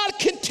 It's not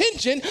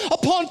contingent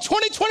upon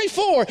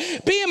 2024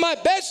 being my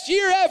best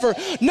year ever.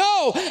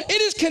 No,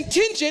 it is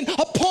contingent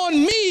upon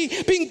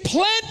me being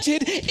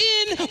planted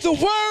in the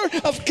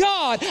word of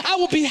God. I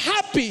will be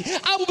happy.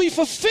 I will be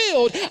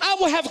fulfilled. I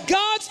will have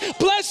God's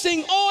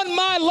blessing on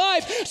my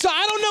life. So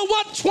I don't know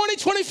what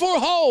 2024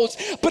 holds,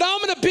 but I'm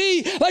going to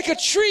be like a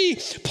tree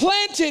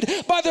planted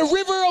by the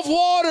river of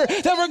water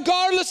that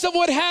regardless of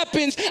what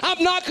happens,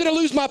 I'm not going to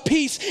lose my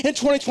peace in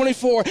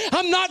 2024.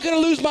 I'm not going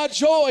to lose my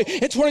joy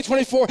in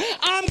 2024.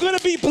 I'm going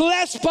to be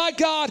blessed by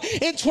God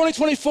in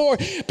 2024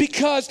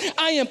 because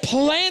I am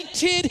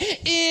planted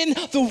in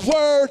the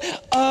word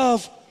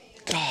of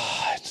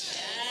God.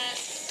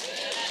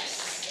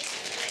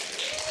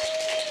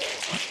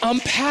 I'm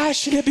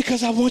passionate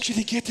because I want you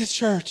to get this,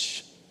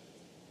 church.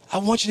 I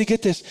want you to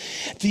get this.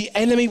 The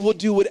enemy will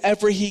do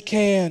whatever he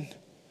can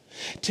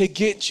to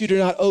get you to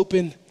not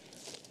open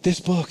this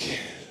book.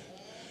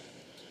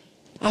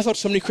 I thought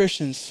so many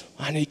Christians,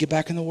 I need to get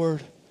back in the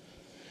word.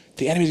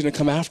 The enemy's going to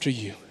come after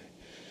you.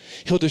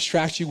 He'll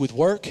distract you with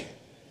work.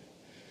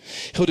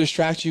 He'll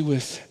distract you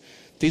with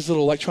these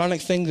little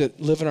electronic things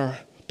that live in our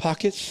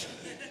pockets.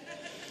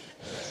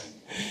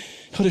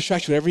 He'll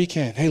distract you whatever he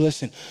can. Hey,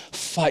 listen,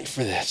 fight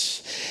for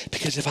this.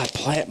 Because if I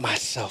plant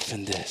myself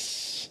in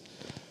this,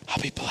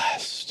 I'll be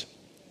blessed.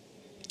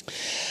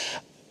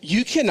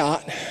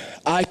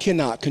 I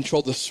cannot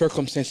control the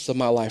circumstances of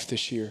my life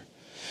this year.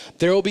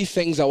 There will be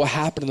things that will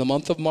happen in the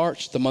month of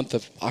March, the month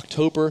of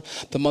October,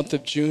 the month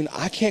of June.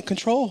 I can't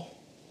control.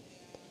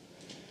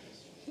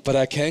 But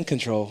I can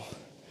control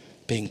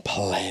being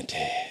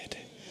planted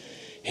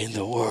in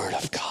the word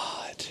of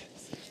God.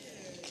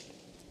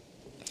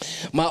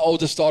 My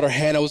oldest daughter,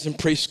 Hannah, was in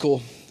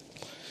preschool.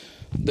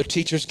 The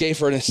teachers gave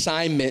her an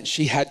assignment.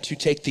 She had to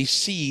take these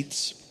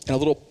seeds in a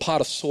little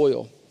pot of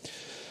soil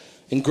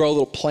and grow a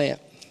little plant.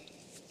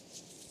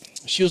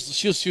 She was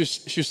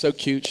so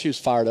cute. She was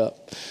fired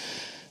up.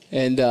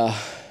 And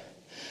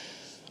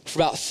for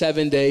about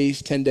 7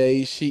 days, 10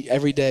 days,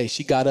 every day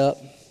she got up,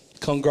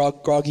 come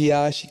groggy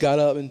eyes, she got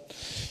up and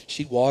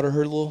she'd water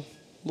her little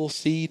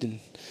seed and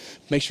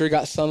make sure it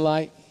got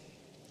sunlight.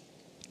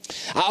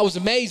 I was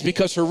amazed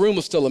because her room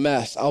was still a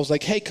mess. I was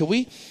like, hey, come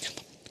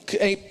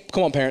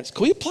on, parents,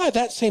 can we apply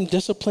that same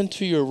discipline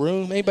to your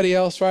room? Anybody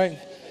else, right?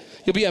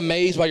 You'll be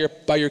amazed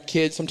by your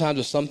kids sometimes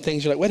with some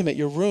things. You're like, wait a minute,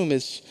 your room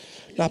has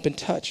not been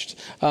touched.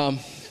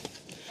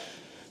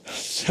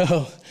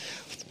 So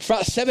for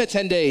about 7 to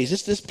 10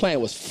 days, this plant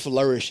was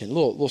flourishing.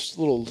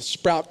 Little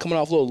sprout coming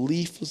off, little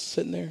leaf was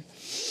sitting there.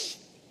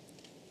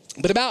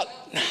 But about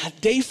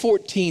day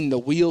 14, the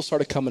wheels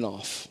started coming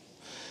off.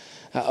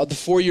 The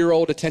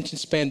 4-year-old attention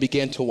span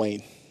began to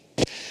wane.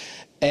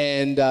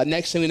 And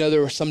next thing we know, there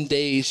were some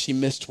days she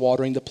missed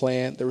watering the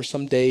plant. There were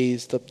some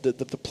days the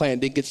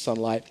plant didn't get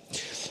sunlight.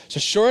 So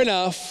sure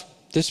enough,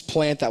 this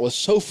plant that was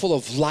so full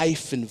of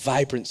life and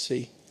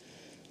vibrancy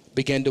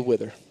began to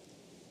wither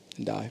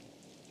and die.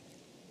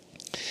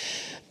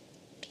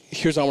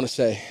 Here's what I want to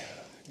say.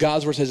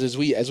 God's word says as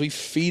we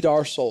feed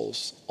our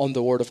souls on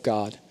the word of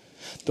God,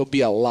 there'll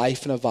be a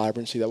life and a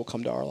vibrancy that will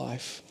come to our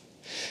life.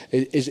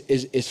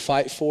 Is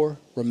fight for,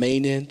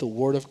 remain in the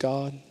word of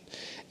God,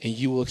 and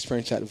you will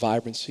experience that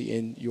vibrancy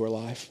in your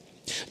life.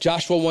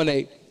 Joshua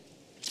 1:8.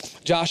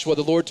 Joshua,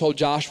 the Lord told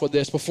Joshua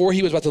this before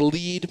he was about to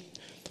lead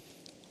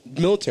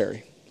the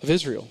military of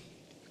Israel.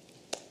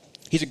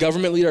 He's a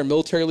government leader, a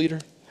military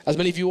leader, as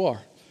many of you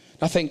are.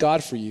 I thank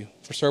God for you,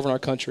 for serving our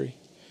country.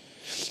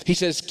 He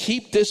says,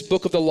 keep this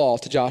book of the law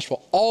to Joshua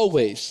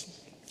always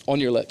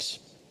on your lips.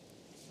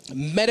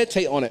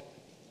 Meditate on it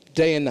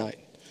day and night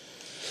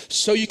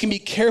so you can be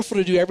careful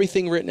to do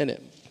everything written in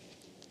it.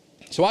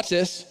 So watch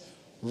this.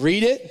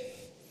 Read it,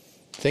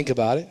 think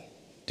about it,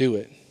 do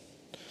it.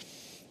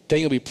 Then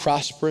you'll be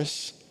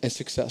prosperous and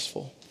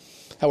successful.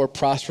 That word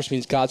prosperous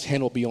means God's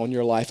hand will be on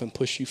your life and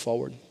push you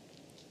forward.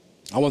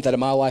 I want that in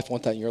my life. I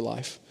want that in your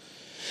life.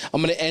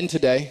 I'm going to end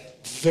today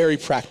very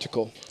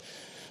practical.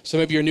 So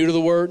maybe you're new to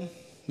the word.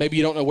 Maybe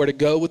you don't know where to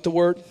go with the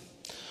word.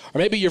 Or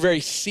maybe you're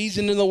very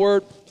seasoned in the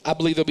word. I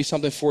believe there'll be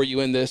something for you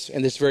in this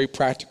very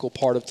practical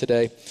part of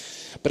today.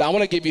 But I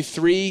want to give you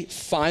 3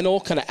 final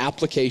kind of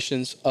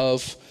applications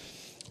of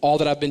all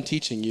that I've been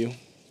teaching you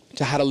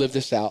to how to live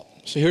this out.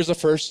 So here's the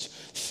first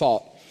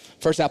thought.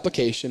 First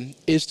application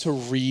is to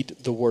read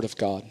the word of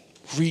God.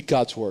 Read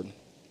God's word.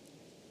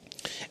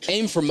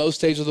 Aim for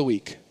most days of the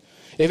week.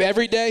 If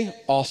every day,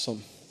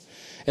 awesome.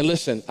 And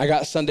listen, I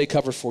got Sunday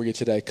covered for you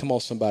today. Come on,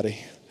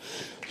 somebody.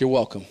 You're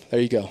welcome. There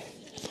you go.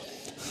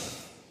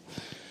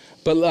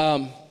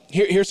 But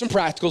here's some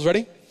practicals.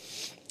 Ready?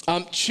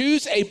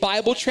 Choose a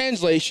Bible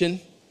translation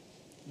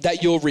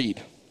that you'll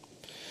read.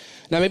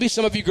 Now, maybe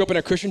some of you grew up in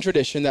a Christian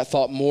tradition that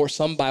thought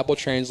some Bible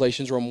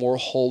translations were more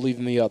holy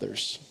than the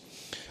others.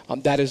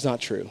 That is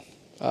not true.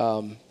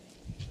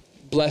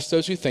 Bless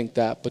those who think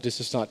that, but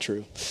this is not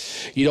true.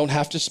 You don't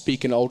have to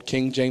speak in Old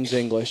King James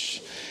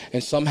English,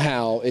 and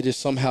it is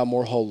somehow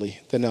more holy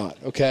than not,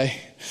 okay?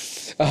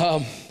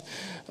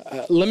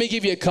 Let me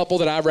give you a couple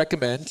that I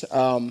recommend.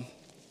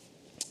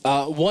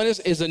 One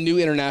is a New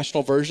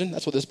International Version.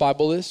 That's what this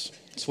Bible is.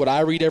 It's what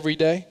I read every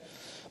day.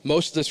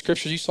 Most of the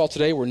scriptures you saw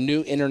today were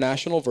New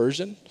International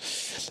Version.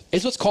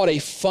 It's what's called a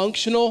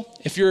functional,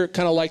 if you're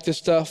kind of like this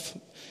stuff,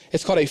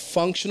 it's called a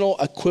functional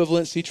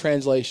equivalency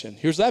translation.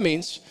 Here's what that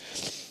means.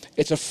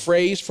 It's a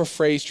phrase for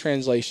phrase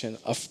translation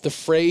of the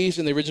phrase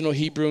in the original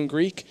Hebrew and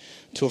Greek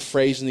to a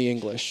phrase in the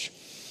English.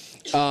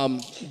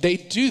 They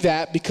do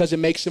that because it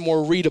makes it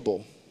more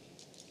readable.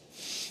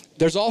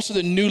 There's also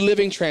the New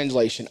Living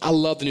Translation. I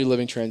love the New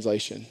Living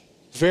Translation.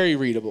 Very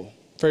readable.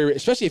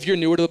 Especially if you're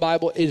newer to the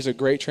Bible, it is a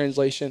great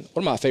translation.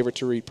 One of my favorite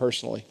to read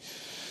personally.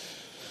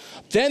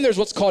 Then there's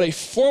what's called a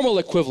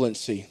formal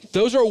equivalency.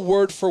 Those are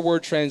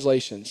word-for-word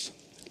translations.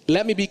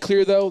 Let me be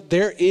clear, though.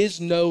 There is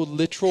no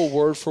literal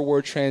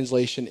word-for-word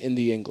translation in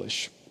the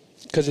English.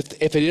 Because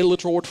if it is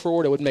literal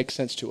word-for-word, it would make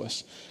sense to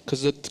us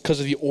because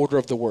of the order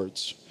of the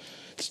words.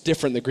 It's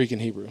different than Greek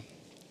and Hebrew.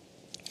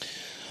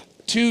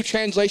 2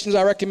 translations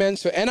I recommend.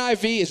 So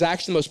NIV is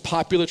actually the most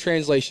popular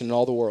translation in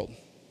all the world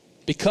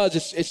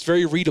because it's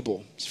very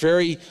readable. It's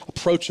very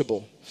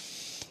approachable.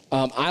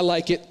 I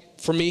like it.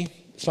 For me,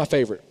 it's my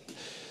favorite.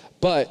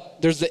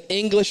 But there's the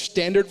English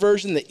Standard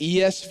Version, the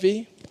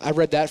ESV. I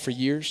read that for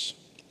years.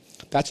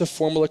 That's a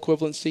formal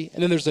equivalency.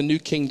 And then there's the New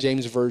King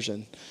James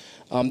Version.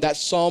 That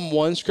Psalm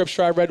 1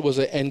 scripture I read was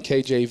an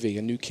NKJV,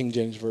 a New King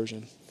James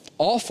Version.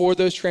 All 4 of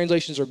those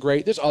translations are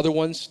great. There's other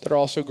ones that are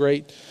also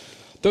great.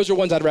 Those are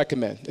ones I'd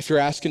recommend if you're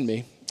asking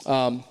me.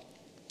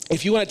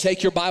 If you want to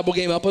take your Bible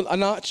game up a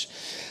notch,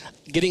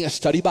 getting a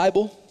study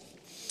Bible,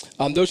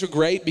 those are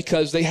great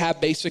because they have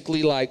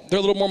basically they're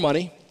a little more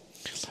money.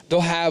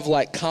 They'll have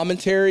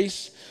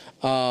commentaries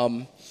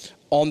on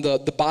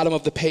the bottom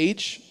of the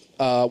page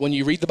when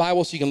you read the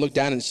Bible so you can look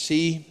down and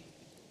see.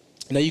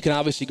 Now you can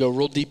obviously go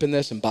real deep in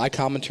this and buy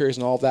commentaries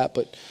and all of that,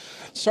 but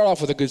start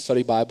off with a good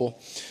study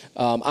Bible.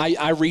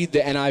 I read the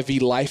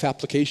NIV Life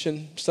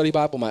Application Study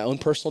Bible, my own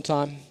personal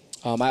time.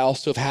 I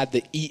also have had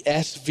the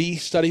ESV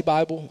Study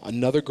Bible,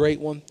 another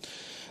great one.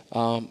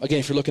 Again,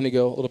 if you're looking to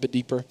go a little bit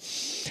deeper.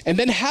 And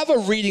then have a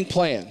reading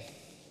plan.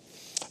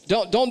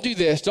 Don't do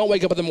this. Don't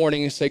wake up in the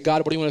morning and say,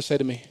 God, what do you want to say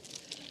to me?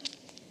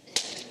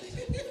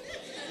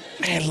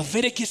 Man,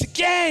 Leviticus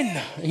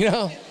again,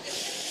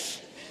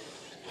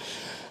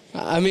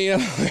 I mean,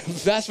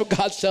 if that's what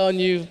God's telling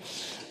you,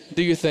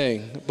 do your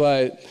thing.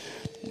 But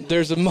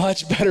there's a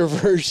much better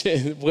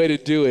way to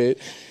do it.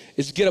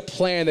 Is get a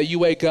plan that you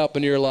wake up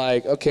and you're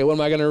like, okay, what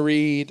am I going to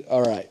read?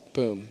 All right,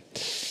 boom.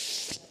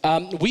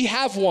 We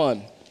have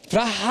one,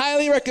 but I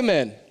highly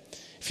recommend,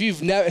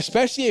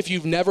 especially if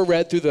you've never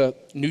read through the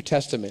New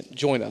Testament,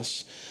 join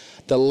us.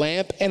 the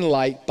Lamp and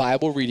Light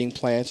Bible reading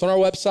plan. It's on our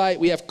website.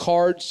 We have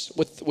cards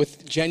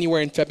with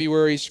January and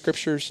February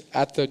scriptures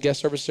at the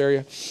guest service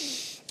area.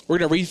 We're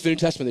going to read the New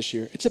Testament this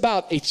year. It's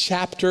about a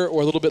chapter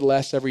or a little bit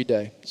less every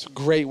day. It's a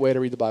great way to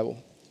read the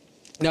Bible.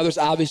 Now, there's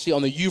obviously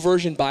on the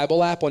YouVersion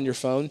Bible app on your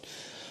phone,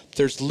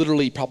 there's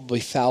literally probably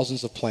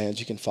thousands of plans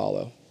you can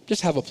follow.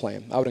 Just have a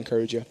plan. I would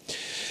encourage you.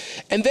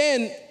 And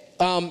then,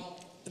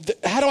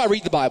 how do I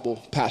read the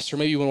Bible, Pastor?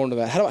 Maybe you want to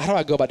know that. How do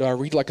I go about it? Do I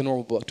read like a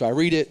normal book? Do I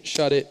read it,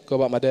 shut it, go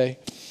about my day?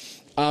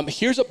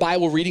 Here's a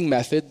Bible reading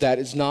method that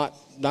is not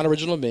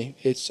original to me.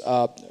 It's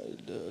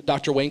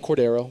Dr. Wayne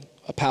Cordero,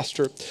 a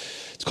pastor.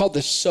 It's called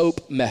the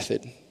SOAP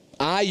method.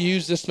 I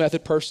use this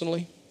method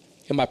personally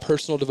in my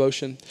personal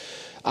devotion.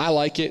 I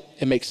like it.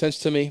 It makes sense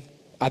to me.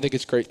 I think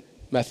it's a great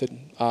method.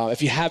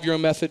 If you have your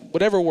own method,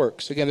 whatever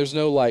works. Again, there's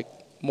no like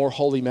more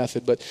holy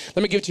method, but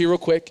let me give it to you real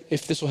quick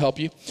if this will help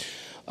you.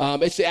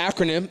 It's the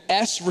acronym.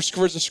 S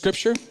refers to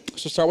scripture,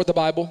 so start with the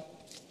Bible.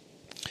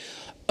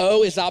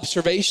 O is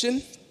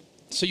observation.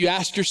 So you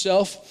ask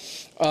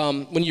yourself,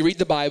 when you read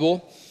the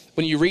Bible,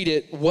 when you read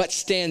it, what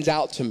stands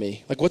out to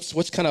me? Like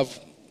what's kind of,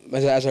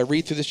 as I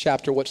read through this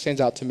chapter, what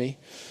stands out to me?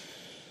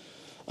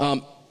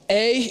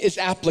 A is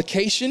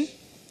application.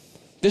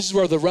 This is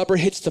where the rubber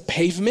hits the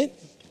pavement.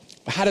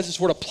 How does this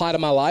word apply to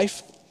my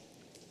life?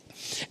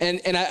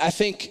 And I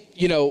think,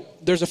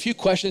 there's a few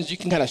questions you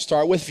can kind of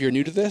start with if you're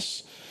new to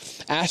this.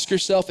 Ask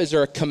yourself, is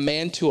there a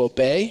command to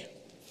obey?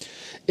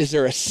 Is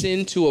there a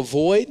sin to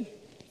avoid?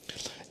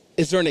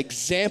 Is there an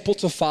example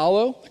to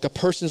follow, like a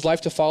person's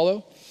life to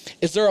follow?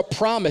 Is there a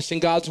promise in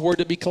God's word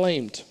to be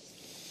claimed?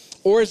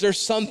 Or is there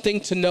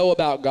something to know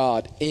about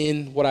God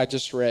in what I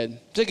just read?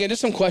 So again,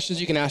 just some questions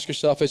you can ask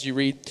yourself as you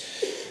read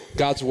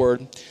God's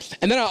word.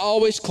 And then I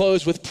always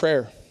close with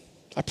prayer.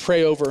 I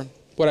pray over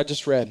what I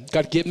just read.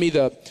 God, give me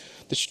the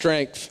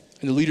strength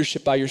and the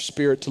leadership by your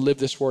Spirit to live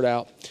this word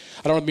out.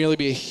 I don't want to merely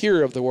be a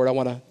hearer of the word. I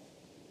want to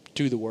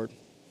do the word.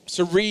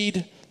 So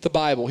read the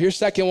Bible. Here's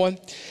the second one,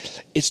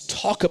 is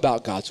talk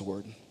about God's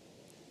word.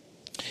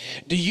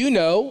 Do you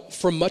know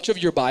for much of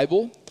your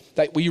Bible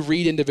that we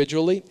read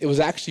individually, it was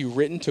actually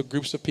written to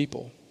groups of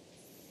people.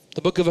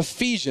 The book of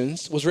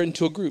Ephesians was written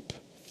to a group.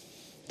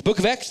 The book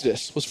of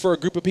Exodus was for a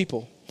group of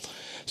people.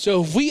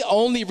 So if we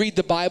only read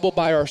the Bible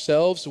by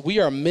ourselves, we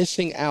are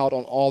missing out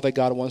on all that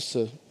God wants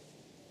to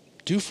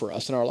do for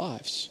us in our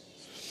lives.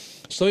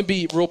 So let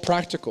me be real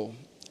practical.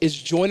 Is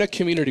join a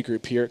community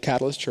group here at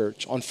Catalyst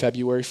Church on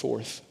February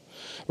 4th.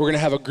 We're going to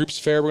have a groups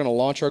fair. We're going to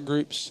launch our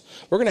groups.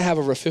 We're going to have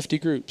over 50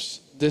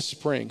 groups this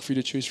spring for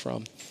you to choose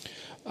from.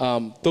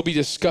 There'll be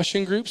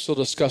discussion groups. They'll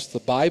discuss the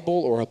Bible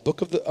or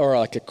or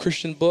like a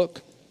Christian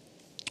book.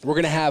 We're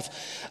going to have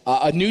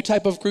a new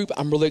type of group.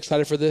 I'm really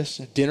excited for this.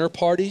 Dinner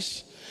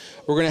parties.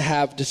 We're going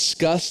to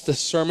discuss the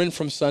sermon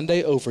from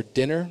Sunday over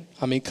dinner.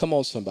 I mean, come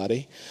on,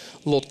 somebody.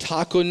 A little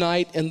taco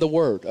night in the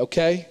Word,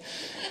 okay?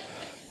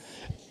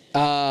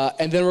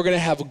 And then we're going to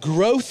have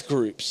growth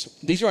groups.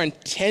 These are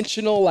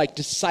intentional, like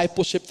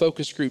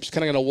discipleship-focused groups,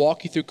 kind of going to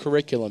walk you through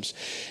curriculums.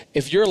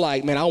 If you're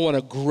like, man, I want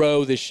to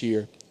grow this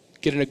year,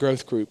 get in a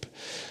growth group.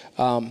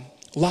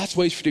 Lots of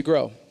ways for you to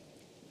grow.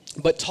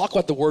 But talk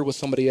about the Word with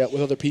somebody else,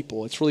 with other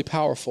people. It's really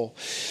powerful.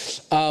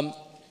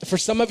 For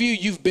some of you,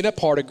 you've been a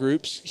part of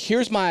groups.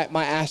 Here's my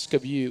ask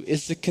of you,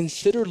 is to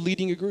consider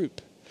leading a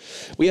group.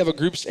 We have a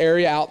groups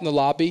area out in the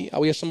lobby.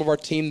 We have some of our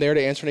team there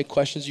to answer any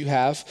questions you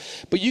have.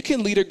 But you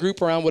can lead a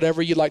group around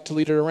whatever you'd like to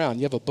lead it around.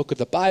 You have a book of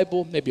the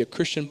Bible, maybe a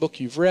Christian book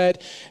you've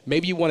read.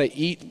 Maybe you want to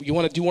eat. You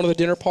want to do one of the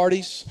dinner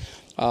parties.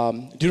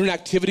 Do an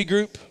activity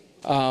group.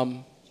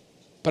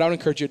 But I would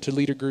encourage you to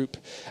lead a group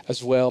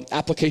as well.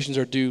 Applications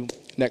are due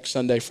next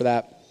Sunday for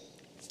that.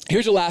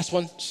 Here's the last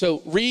one.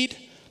 So read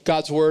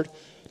God's word.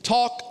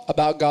 Talk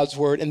about God's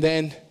word. And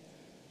then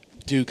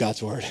do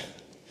God's word.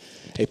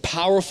 A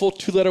powerful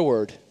two-letter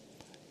word.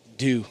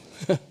 Do.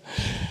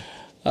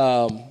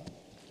 John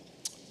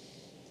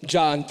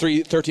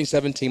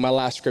 3:13-17, my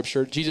last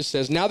scripture. Jesus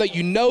says, now that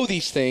you know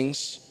these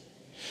things,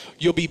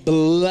 you'll be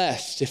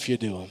blessed if you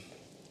do them.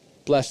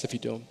 Blessed if you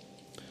do them.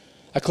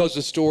 I close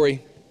the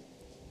story.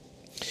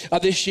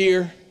 This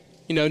year,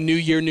 new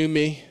year, new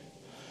me.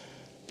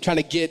 I'm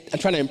trying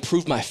to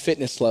improve my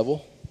fitness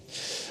level.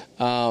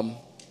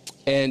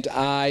 And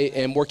I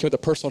am working with a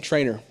personal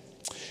trainer.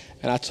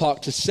 And I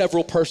talked to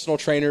several personal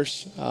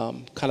trainers,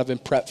 kind of in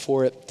prep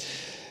for it.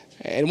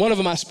 And one of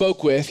them I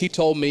spoke with, he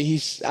told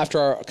me, after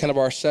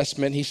our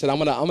assessment, he said, I'm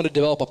gonna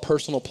develop a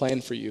personal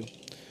plan for you.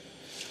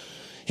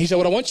 He said,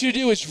 what I want you to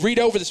do is read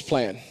over this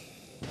plan.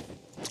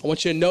 I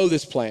want you to know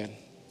this plan.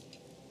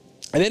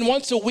 And then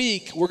once a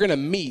week, we're gonna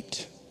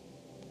meet.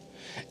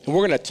 And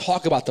we're gonna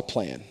talk about the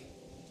plan.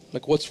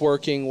 Like what's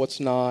working,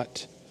 what's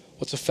not,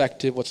 what's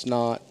effective, what's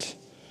not.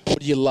 What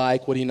do you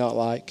like, what do you not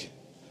like?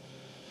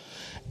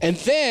 And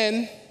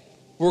then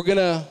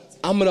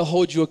I'm gonna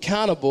hold you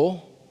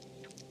accountable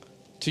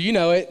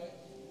to,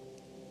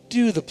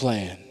 do the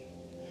plan.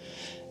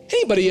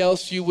 Anybody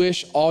else you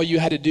wish all you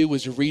had to do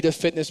was read a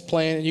fitness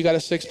plan and you got a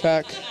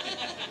six-pack?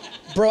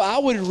 Bro, I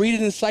would read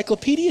an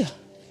encyclopedia.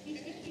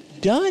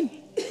 Done.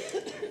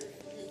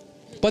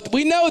 But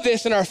we know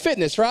this in our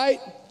fitness, right?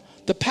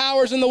 The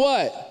power's in the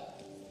what?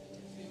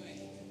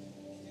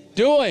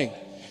 Doing.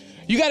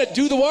 You got to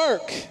do the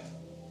work.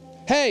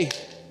 Hey,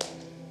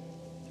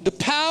 the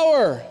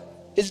power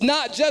is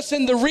not just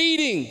in the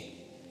reading,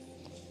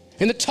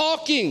 in the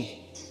talking.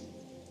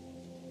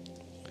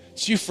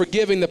 It's you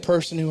forgiving the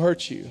person who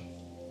hurt you.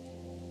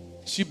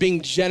 It's you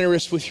being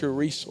generous with your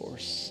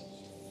resource.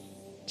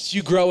 It's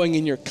you growing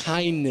in your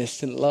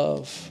kindness and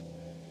love.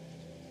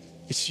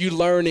 It's you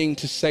learning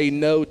to say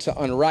no to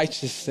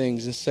unrighteous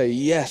things and say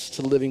yes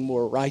to living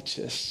more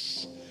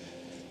righteous.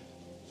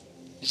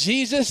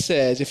 Jesus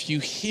says, if you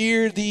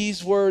hear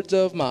these words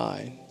of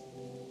mine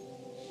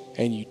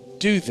and you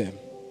do them,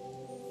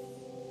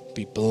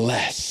 be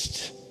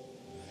blessed,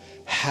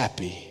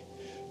 happy,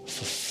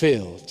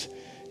 fulfilled,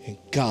 and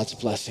God's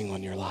blessing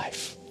on your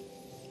life.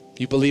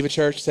 You believe it,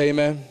 church? Say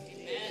amen.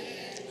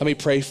 Amen. Let me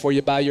pray for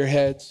you. Bow your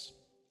heads.